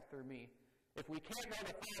Father except through me. If we can't know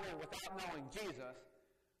the Father without knowing Jesus,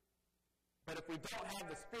 but if we don't have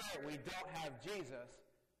the Spirit, we don't have Jesus.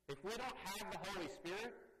 If we don't have the Holy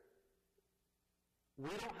Spirit,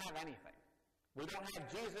 we don't have anything. We don't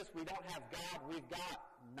have Jesus. We don't have God. We've got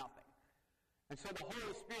nothing. And so the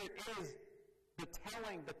Holy Spirit is the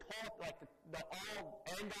telling, the talk, like the all,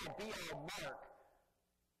 end-all, be-all mark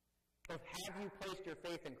of have you placed your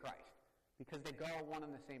faith in Christ? Because they go one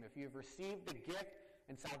and the same. If you have received the gift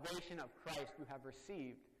and salvation of Christ, you have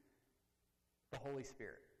received the Holy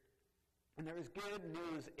Spirit. And there is good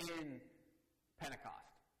news in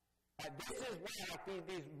Pentecost. This is why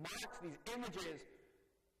these marks, these images,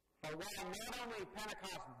 are why not only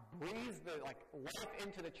Pentecost breathes the life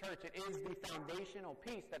into the church, it is the foundational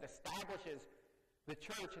piece that establishes the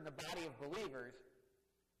church and the body of believers.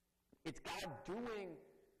 It's God doing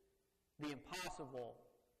the impossible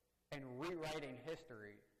and rewriting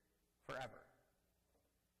history forever.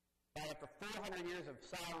 And after 400 years of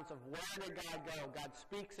silence of where did God go, God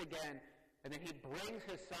speaks again, and then He brings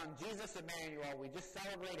His Son, Jesus Emmanuel. We just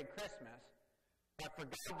celebrated Christmas, for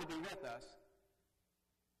God to be with us.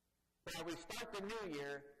 But we start the new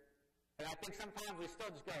year, and I think sometimes we still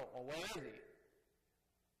just go, well, where is He?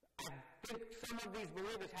 I think some of these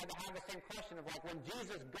believers had to have the same question of when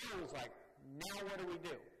Jesus goes, now what do we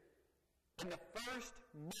do? And the first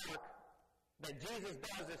mark that Jesus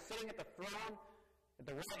does is sitting at the throne at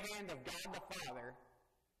the right hand of God the Father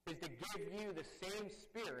is to give you the same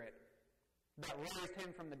Spirit that raised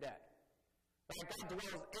Him from the dead. That God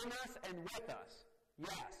dwells in us and with us.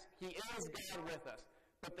 Yes, He is God with us.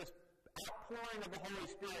 But this outpouring of the Holy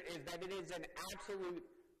Spirit is that it is an absolute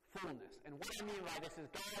fullness. And what I mean by this is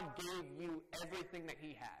God gave you everything that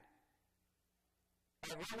He had.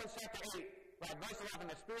 Romans chapter 8, verse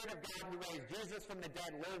 11, the Spirit of God who raised Jesus from the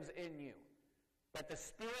dead lives in you. That the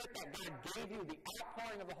Spirit that God gave you, the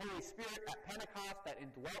outpouring of the Holy Spirit at Pentecost that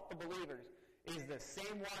indwelt the believers, is the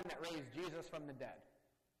same one that raised Jesus from the dead.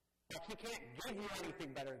 He can't give you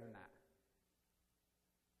anything better than that.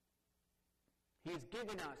 He's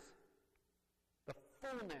given us the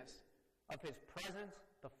fullness of His presence,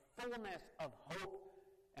 the fullness of hope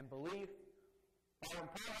and belief. When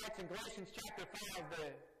Paul writes in Galatians chapter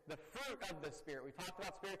 5, the fruit of the Spirit, we talked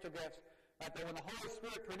about spiritual gifts, that when the Holy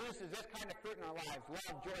Spirit produces this kind of fruit in our lives,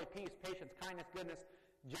 love, joy, peace, patience, kindness, goodness,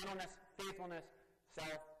 gentleness, faithfulness,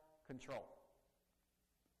 self-control.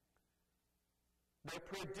 They're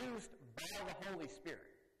produced by the Holy Spirit.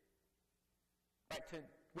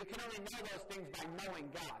 We can only know those things by knowing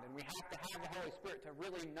God, and we have to have the Holy Spirit to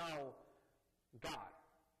really know God.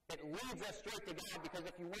 It leads us straight to God, because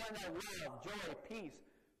if you want to know love, joy, peace,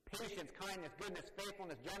 patience, kindness, goodness,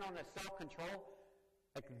 faithfulness, gentleness, self-control,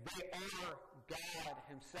 they are God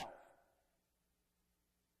Himself.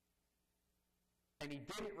 And He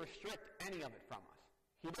didn't restrict any of it from us.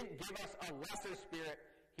 He didn't give us a lesser spirit.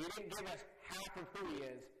 He didn't give us half of who He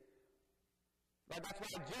is. But that's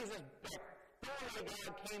why Jesus, fully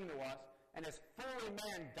God, came to us, and as fully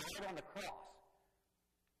man died on the cross.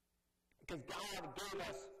 Because God gave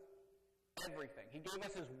us everything. He gave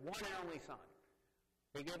us His one and only Son.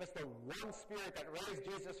 He gave us the one Spirit that raised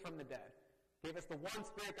Jesus from the dead. He gave us the one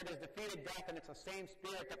Spirit that has defeated death, and it's the same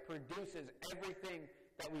Spirit that produces everything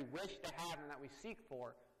that we wish to have and that we seek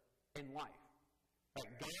for in life.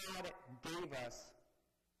 God gave us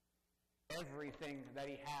everything that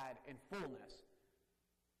He had in fullness,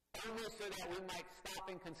 only so that we might stop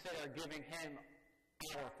and consider giving Him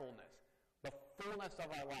our fullness, the fullness of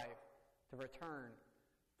our life, to return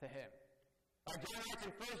to Him. John writes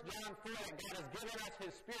in 1 John 4 that God has given us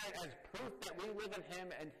His Spirit as proof that we live in Him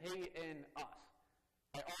and He in us.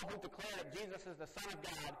 All who declare that Jesus is the Son of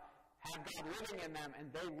God have God living in them,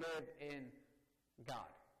 and they live in God.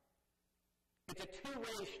 It's a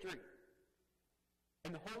two-way street.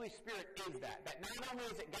 And the Holy Spirit is that. That not only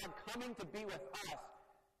is it God coming to be with us,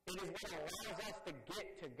 it is what allows us to get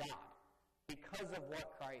to God because of what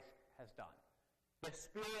Christ has done. The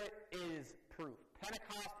Spirit is proof.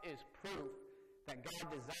 Pentecost is proof that God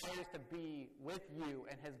desires to be with you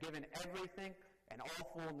and has given everything and all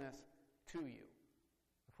fullness to you,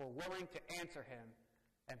 if we're willing to answer Him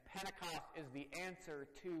And Pentecost is the answer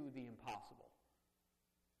to the impossible.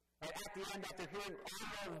 Right at the end, after hearing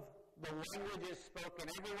all of the languages spoken,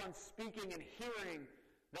 everyone speaking and hearing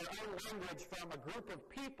their own language from a group of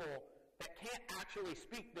people that can't actually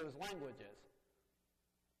speak those languages.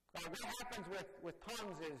 What happens with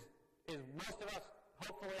tongues is most of us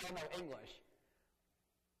hopefully all know English.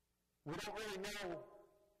 We don't really know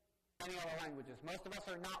any other languages. Most of us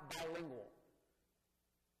are not bilingual.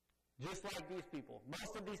 Just like these people.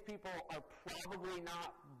 Most of these people are probably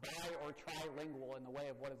not bi- or trilingual in the way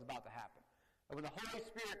of what is about to happen. And when the Holy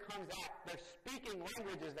Spirit comes out, they're speaking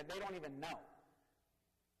languages that they don't even know.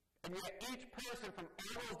 And yet each person from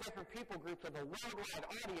all those different people groups of a worldwide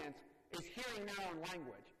audience is hearing their own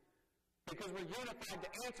language. Because we're unified to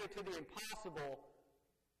answer to the impossible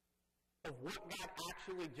of what God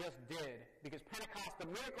actually just did. Because Pentecost, the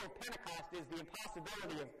miracle of Pentecost is the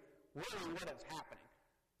impossibility of really what is happening.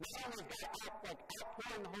 Not only is God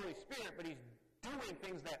outpouring the Holy Spirit, but He's doing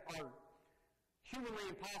things that are humanly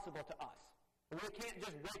impossible to us. We can't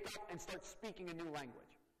just wake up and start speaking a new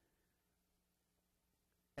language.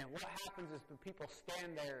 And what happens is when people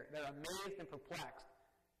stand there, they're amazed and perplexed,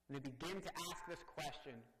 and they begin to ask this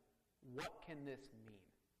question, what can this mean?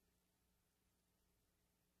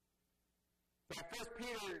 So 1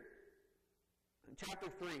 Peter chapter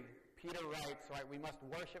 3, Peter writes, right, we must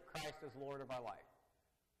worship Christ as Lord of our life.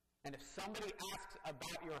 And if somebody asks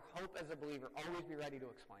about your hope as a believer, always be ready to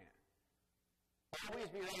explain it. Always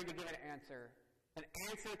be ready to give an answer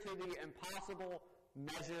to the impossible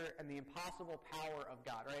measure and the impossible power of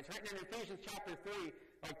God. Right? It's written in Ephesians chapter 3,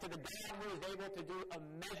 like to the God who is able to do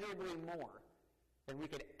immeasurably more than we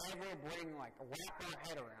could ever wrap our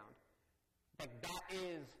head around. Like that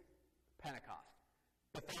is Pentecost.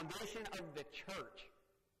 The foundation of the church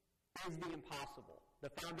is the impossible. The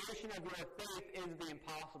foundation of your faith is the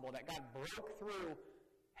impossible. That God broke through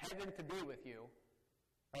heaven to be with you.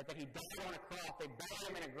 Right? That He died on a cross. They buried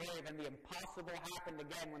Him in a grave. And the impossible happened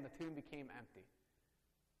again when the tomb became empty.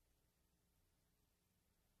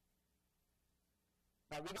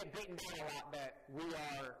 Now, we get beaten down a lot that we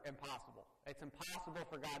are impossible. It's impossible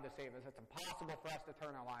for God to save us. It's impossible for us to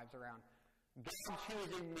turn our lives around. God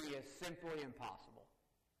choosing me is simply impossible.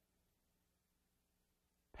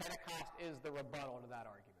 Pentecost is the rebuttal to that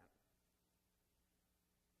argument.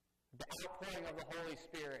 The outpouring of the Holy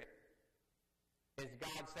Spirit is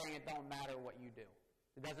God saying it don't matter what you do.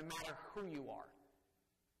 It doesn't matter who you are.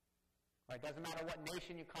 Right? It doesn't matter what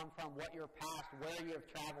nation you come from, what your past, where you have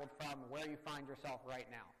traveled from, where you find yourself right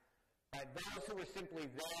now. Right? Those who were simply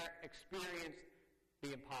there experienced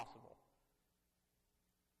the impossible.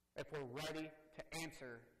 If we're ready to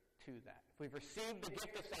answer to that. If we've received the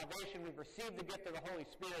gift of salvation, we've received the gift of the Holy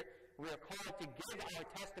Spirit, we are called to give our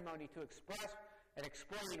testimony, to express and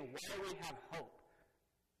explain why we have hope.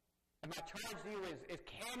 And my charge to you is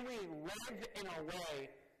can we live in a way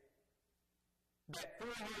that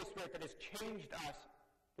through the Holy Spirit that has changed us,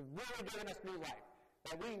 has really given us new life,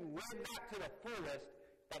 that we live that to the fullest,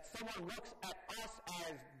 that someone looks at us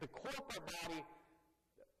as the corporate body,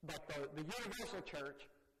 but the universal church,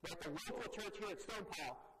 but the local church here at Stone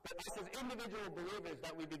Paul, but us as individual believers,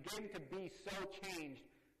 that we begin to be so changed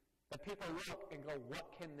that people look and go, what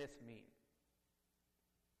can this mean?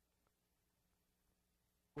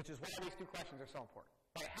 Which is why these two questions are so important.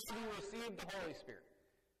 Right? Have you received the Holy Spirit?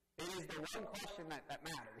 It is the one question that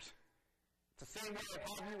matters. It's the same way of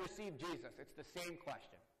have you received Jesus? It's the same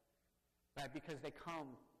question. Right? Because they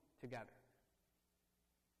come together.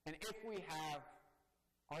 And if we have,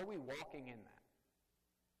 are we walking in that?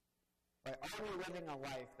 Right? Are we living a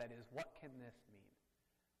life that is, what can this mean?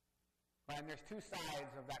 Right? And there's two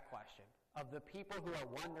sides of that question. Of the people who are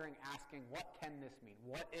wondering, asking, what can this mean?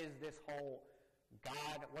 What is this whole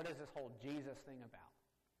God, what is this whole Jesus thing about?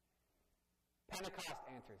 Pentecost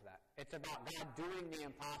answers that. It's about God doing the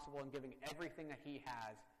impossible and giving everything that He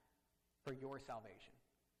has for your salvation,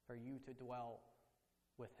 for you to dwell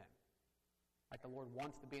with Him. Like the Lord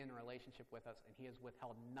wants to be in a relationship with us, and He has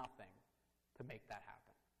withheld nothing to make that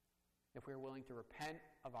happen. If we are willing to repent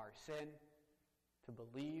of our sin, to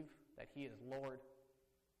believe that He is Lord,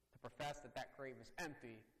 to profess that that grave is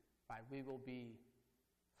empty, we will be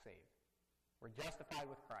saved. We're justified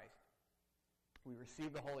with Christ. We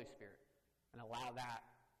receive the Holy Spirit and allow that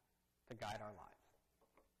to guide our lives.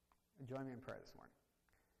 Join me in prayer this morning.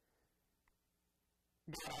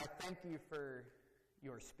 God, I thank You for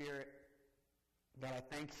Your Spirit. God,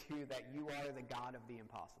 I thank You that You are the God of the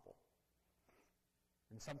impossible.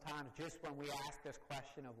 And sometimes just when we ask this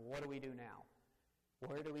question of what do we do now?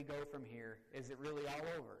 Where do we go from here? Is it really all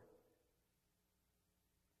over?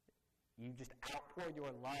 You just outpour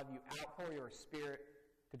Your love. You outpour Your Spirit.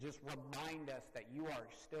 to just remind us that you are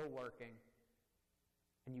still working,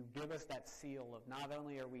 and you give us that seal of not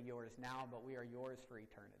only are we yours now, but we are yours for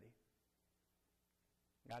eternity.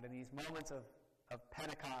 God, in these moments of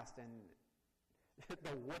Pentecost and with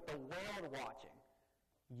the world watching,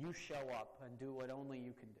 you show up and do what only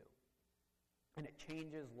you can do. And it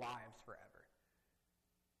changes lives forever.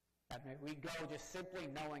 God, may we go just simply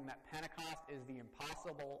knowing that Pentecost is the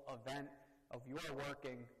impossible event of your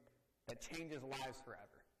working that changes lives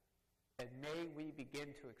forever. And may we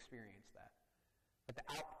begin to experience that. That the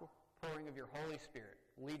outpouring of your Holy Spirit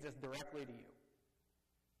leads us directly to you.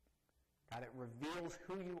 God, it reveals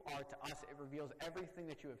who you are to us. It reveals everything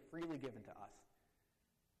that you have freely given to us.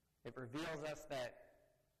 It reveals us that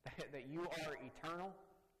you are eternal,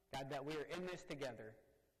 God, that we are in this together,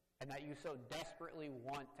 and that you so desperately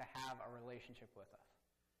want to have a relationship with us.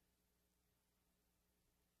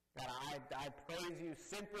 God, I praise you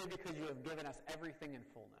simply because you have given us everything in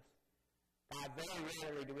fullness. God, very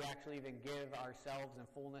rarely do we actually even give ourselves in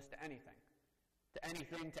fullness to anything,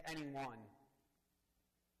 to anyone.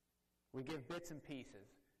 We give bits and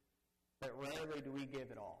pieces, but rarely do we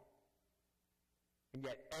give it all. And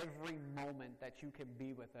yet every moment that you can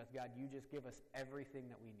be with us, God, you just give us everything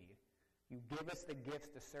that we need. You give us the gifts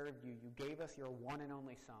to serve you. You gave us your one and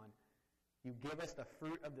only Son. You give us the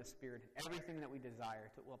fruit of the Spirit, everything that we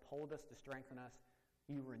desire to uphold us, to strengthen us.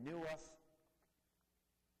 You renew us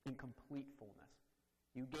in complete fullness.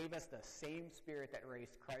 You gave us the same Spirit that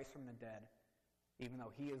raised Christ from the dead, even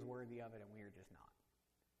though he is worthy of it and we are just not.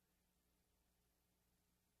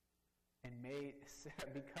 And may,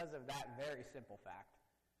 because of that very simple fact,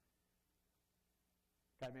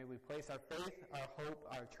 God, may we place our faith, our hope,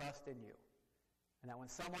 our trust in you. And that when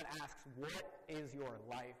someone asks, what is your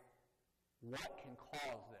life? What can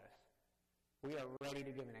cause this? We are ready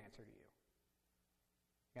to give an answer to you.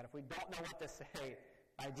 God, if we don't know what to say,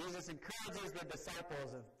 Jesus encourages the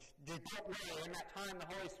disciples of, just don't worry, in that time the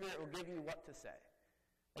Holy Spirit will give you what to say.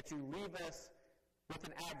 That you leave us with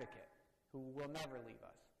an advocate who will never leave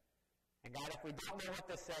us. And God, if we don't know what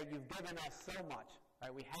to say, you've given us so much.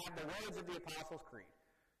 Right? We have the words of the Apostles' Creed.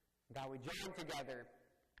 God, we join together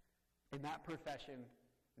in that profession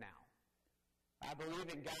now. I believe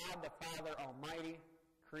in God, the Father Almighty,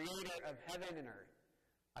 creator of heaven and earth.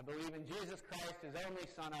 I believe in Jesus Christ, his only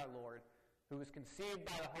Son, our Lord, who was conceived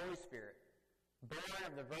by the Holy Spirit, born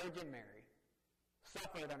of the Virgin Mary,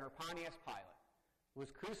 suffered under Pontius Pilate,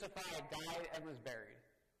 was crucified, died, and was buried.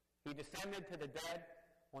 He descended to the dead.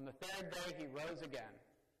 On the third day he rose again.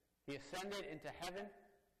 He ascended into heaven,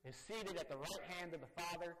 is seated at the right hand of the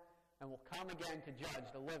Father, and will come again to judge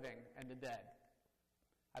the living and the dead.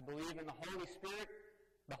 I believe in the Holy Spirit,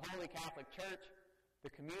 the Holy Catholic Church, the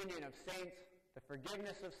communion of saints, the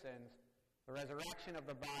forgiveness of sins, the resurrection of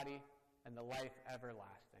the body, and the life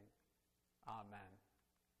everlasting. Amen.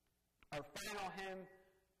 Our final hymn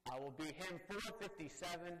will be hymn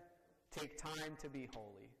 457, Take Time to Be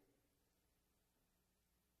Holy.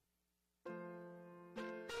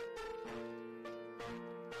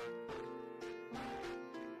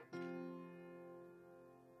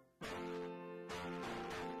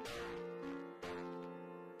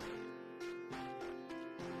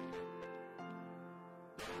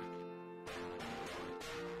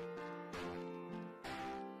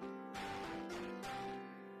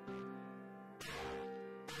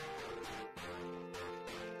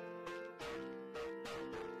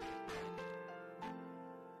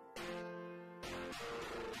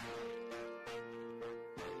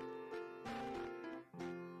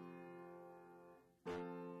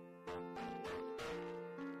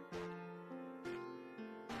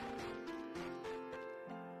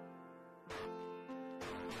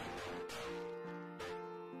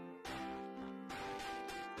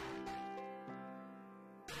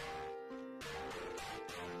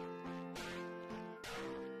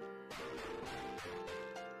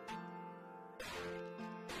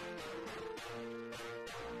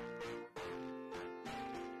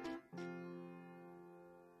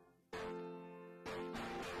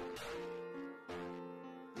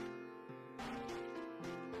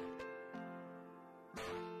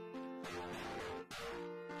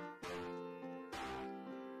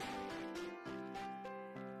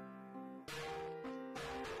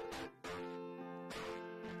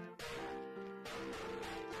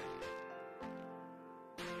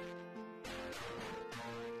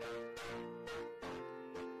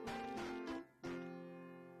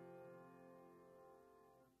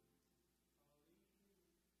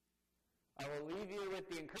 I will leave you with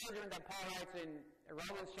the encouragement that Paul writes in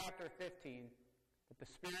Romans chapter 15, that the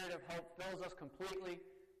Spirit of hope fills us completely,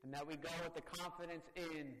 and that we go with the confidence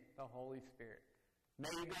in the Holy Spirit, May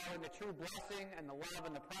you go in the true blessing and the love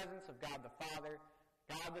and the presence of God the Father,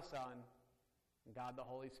 God the Son, and God the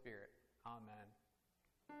Holy Spirit. Amen.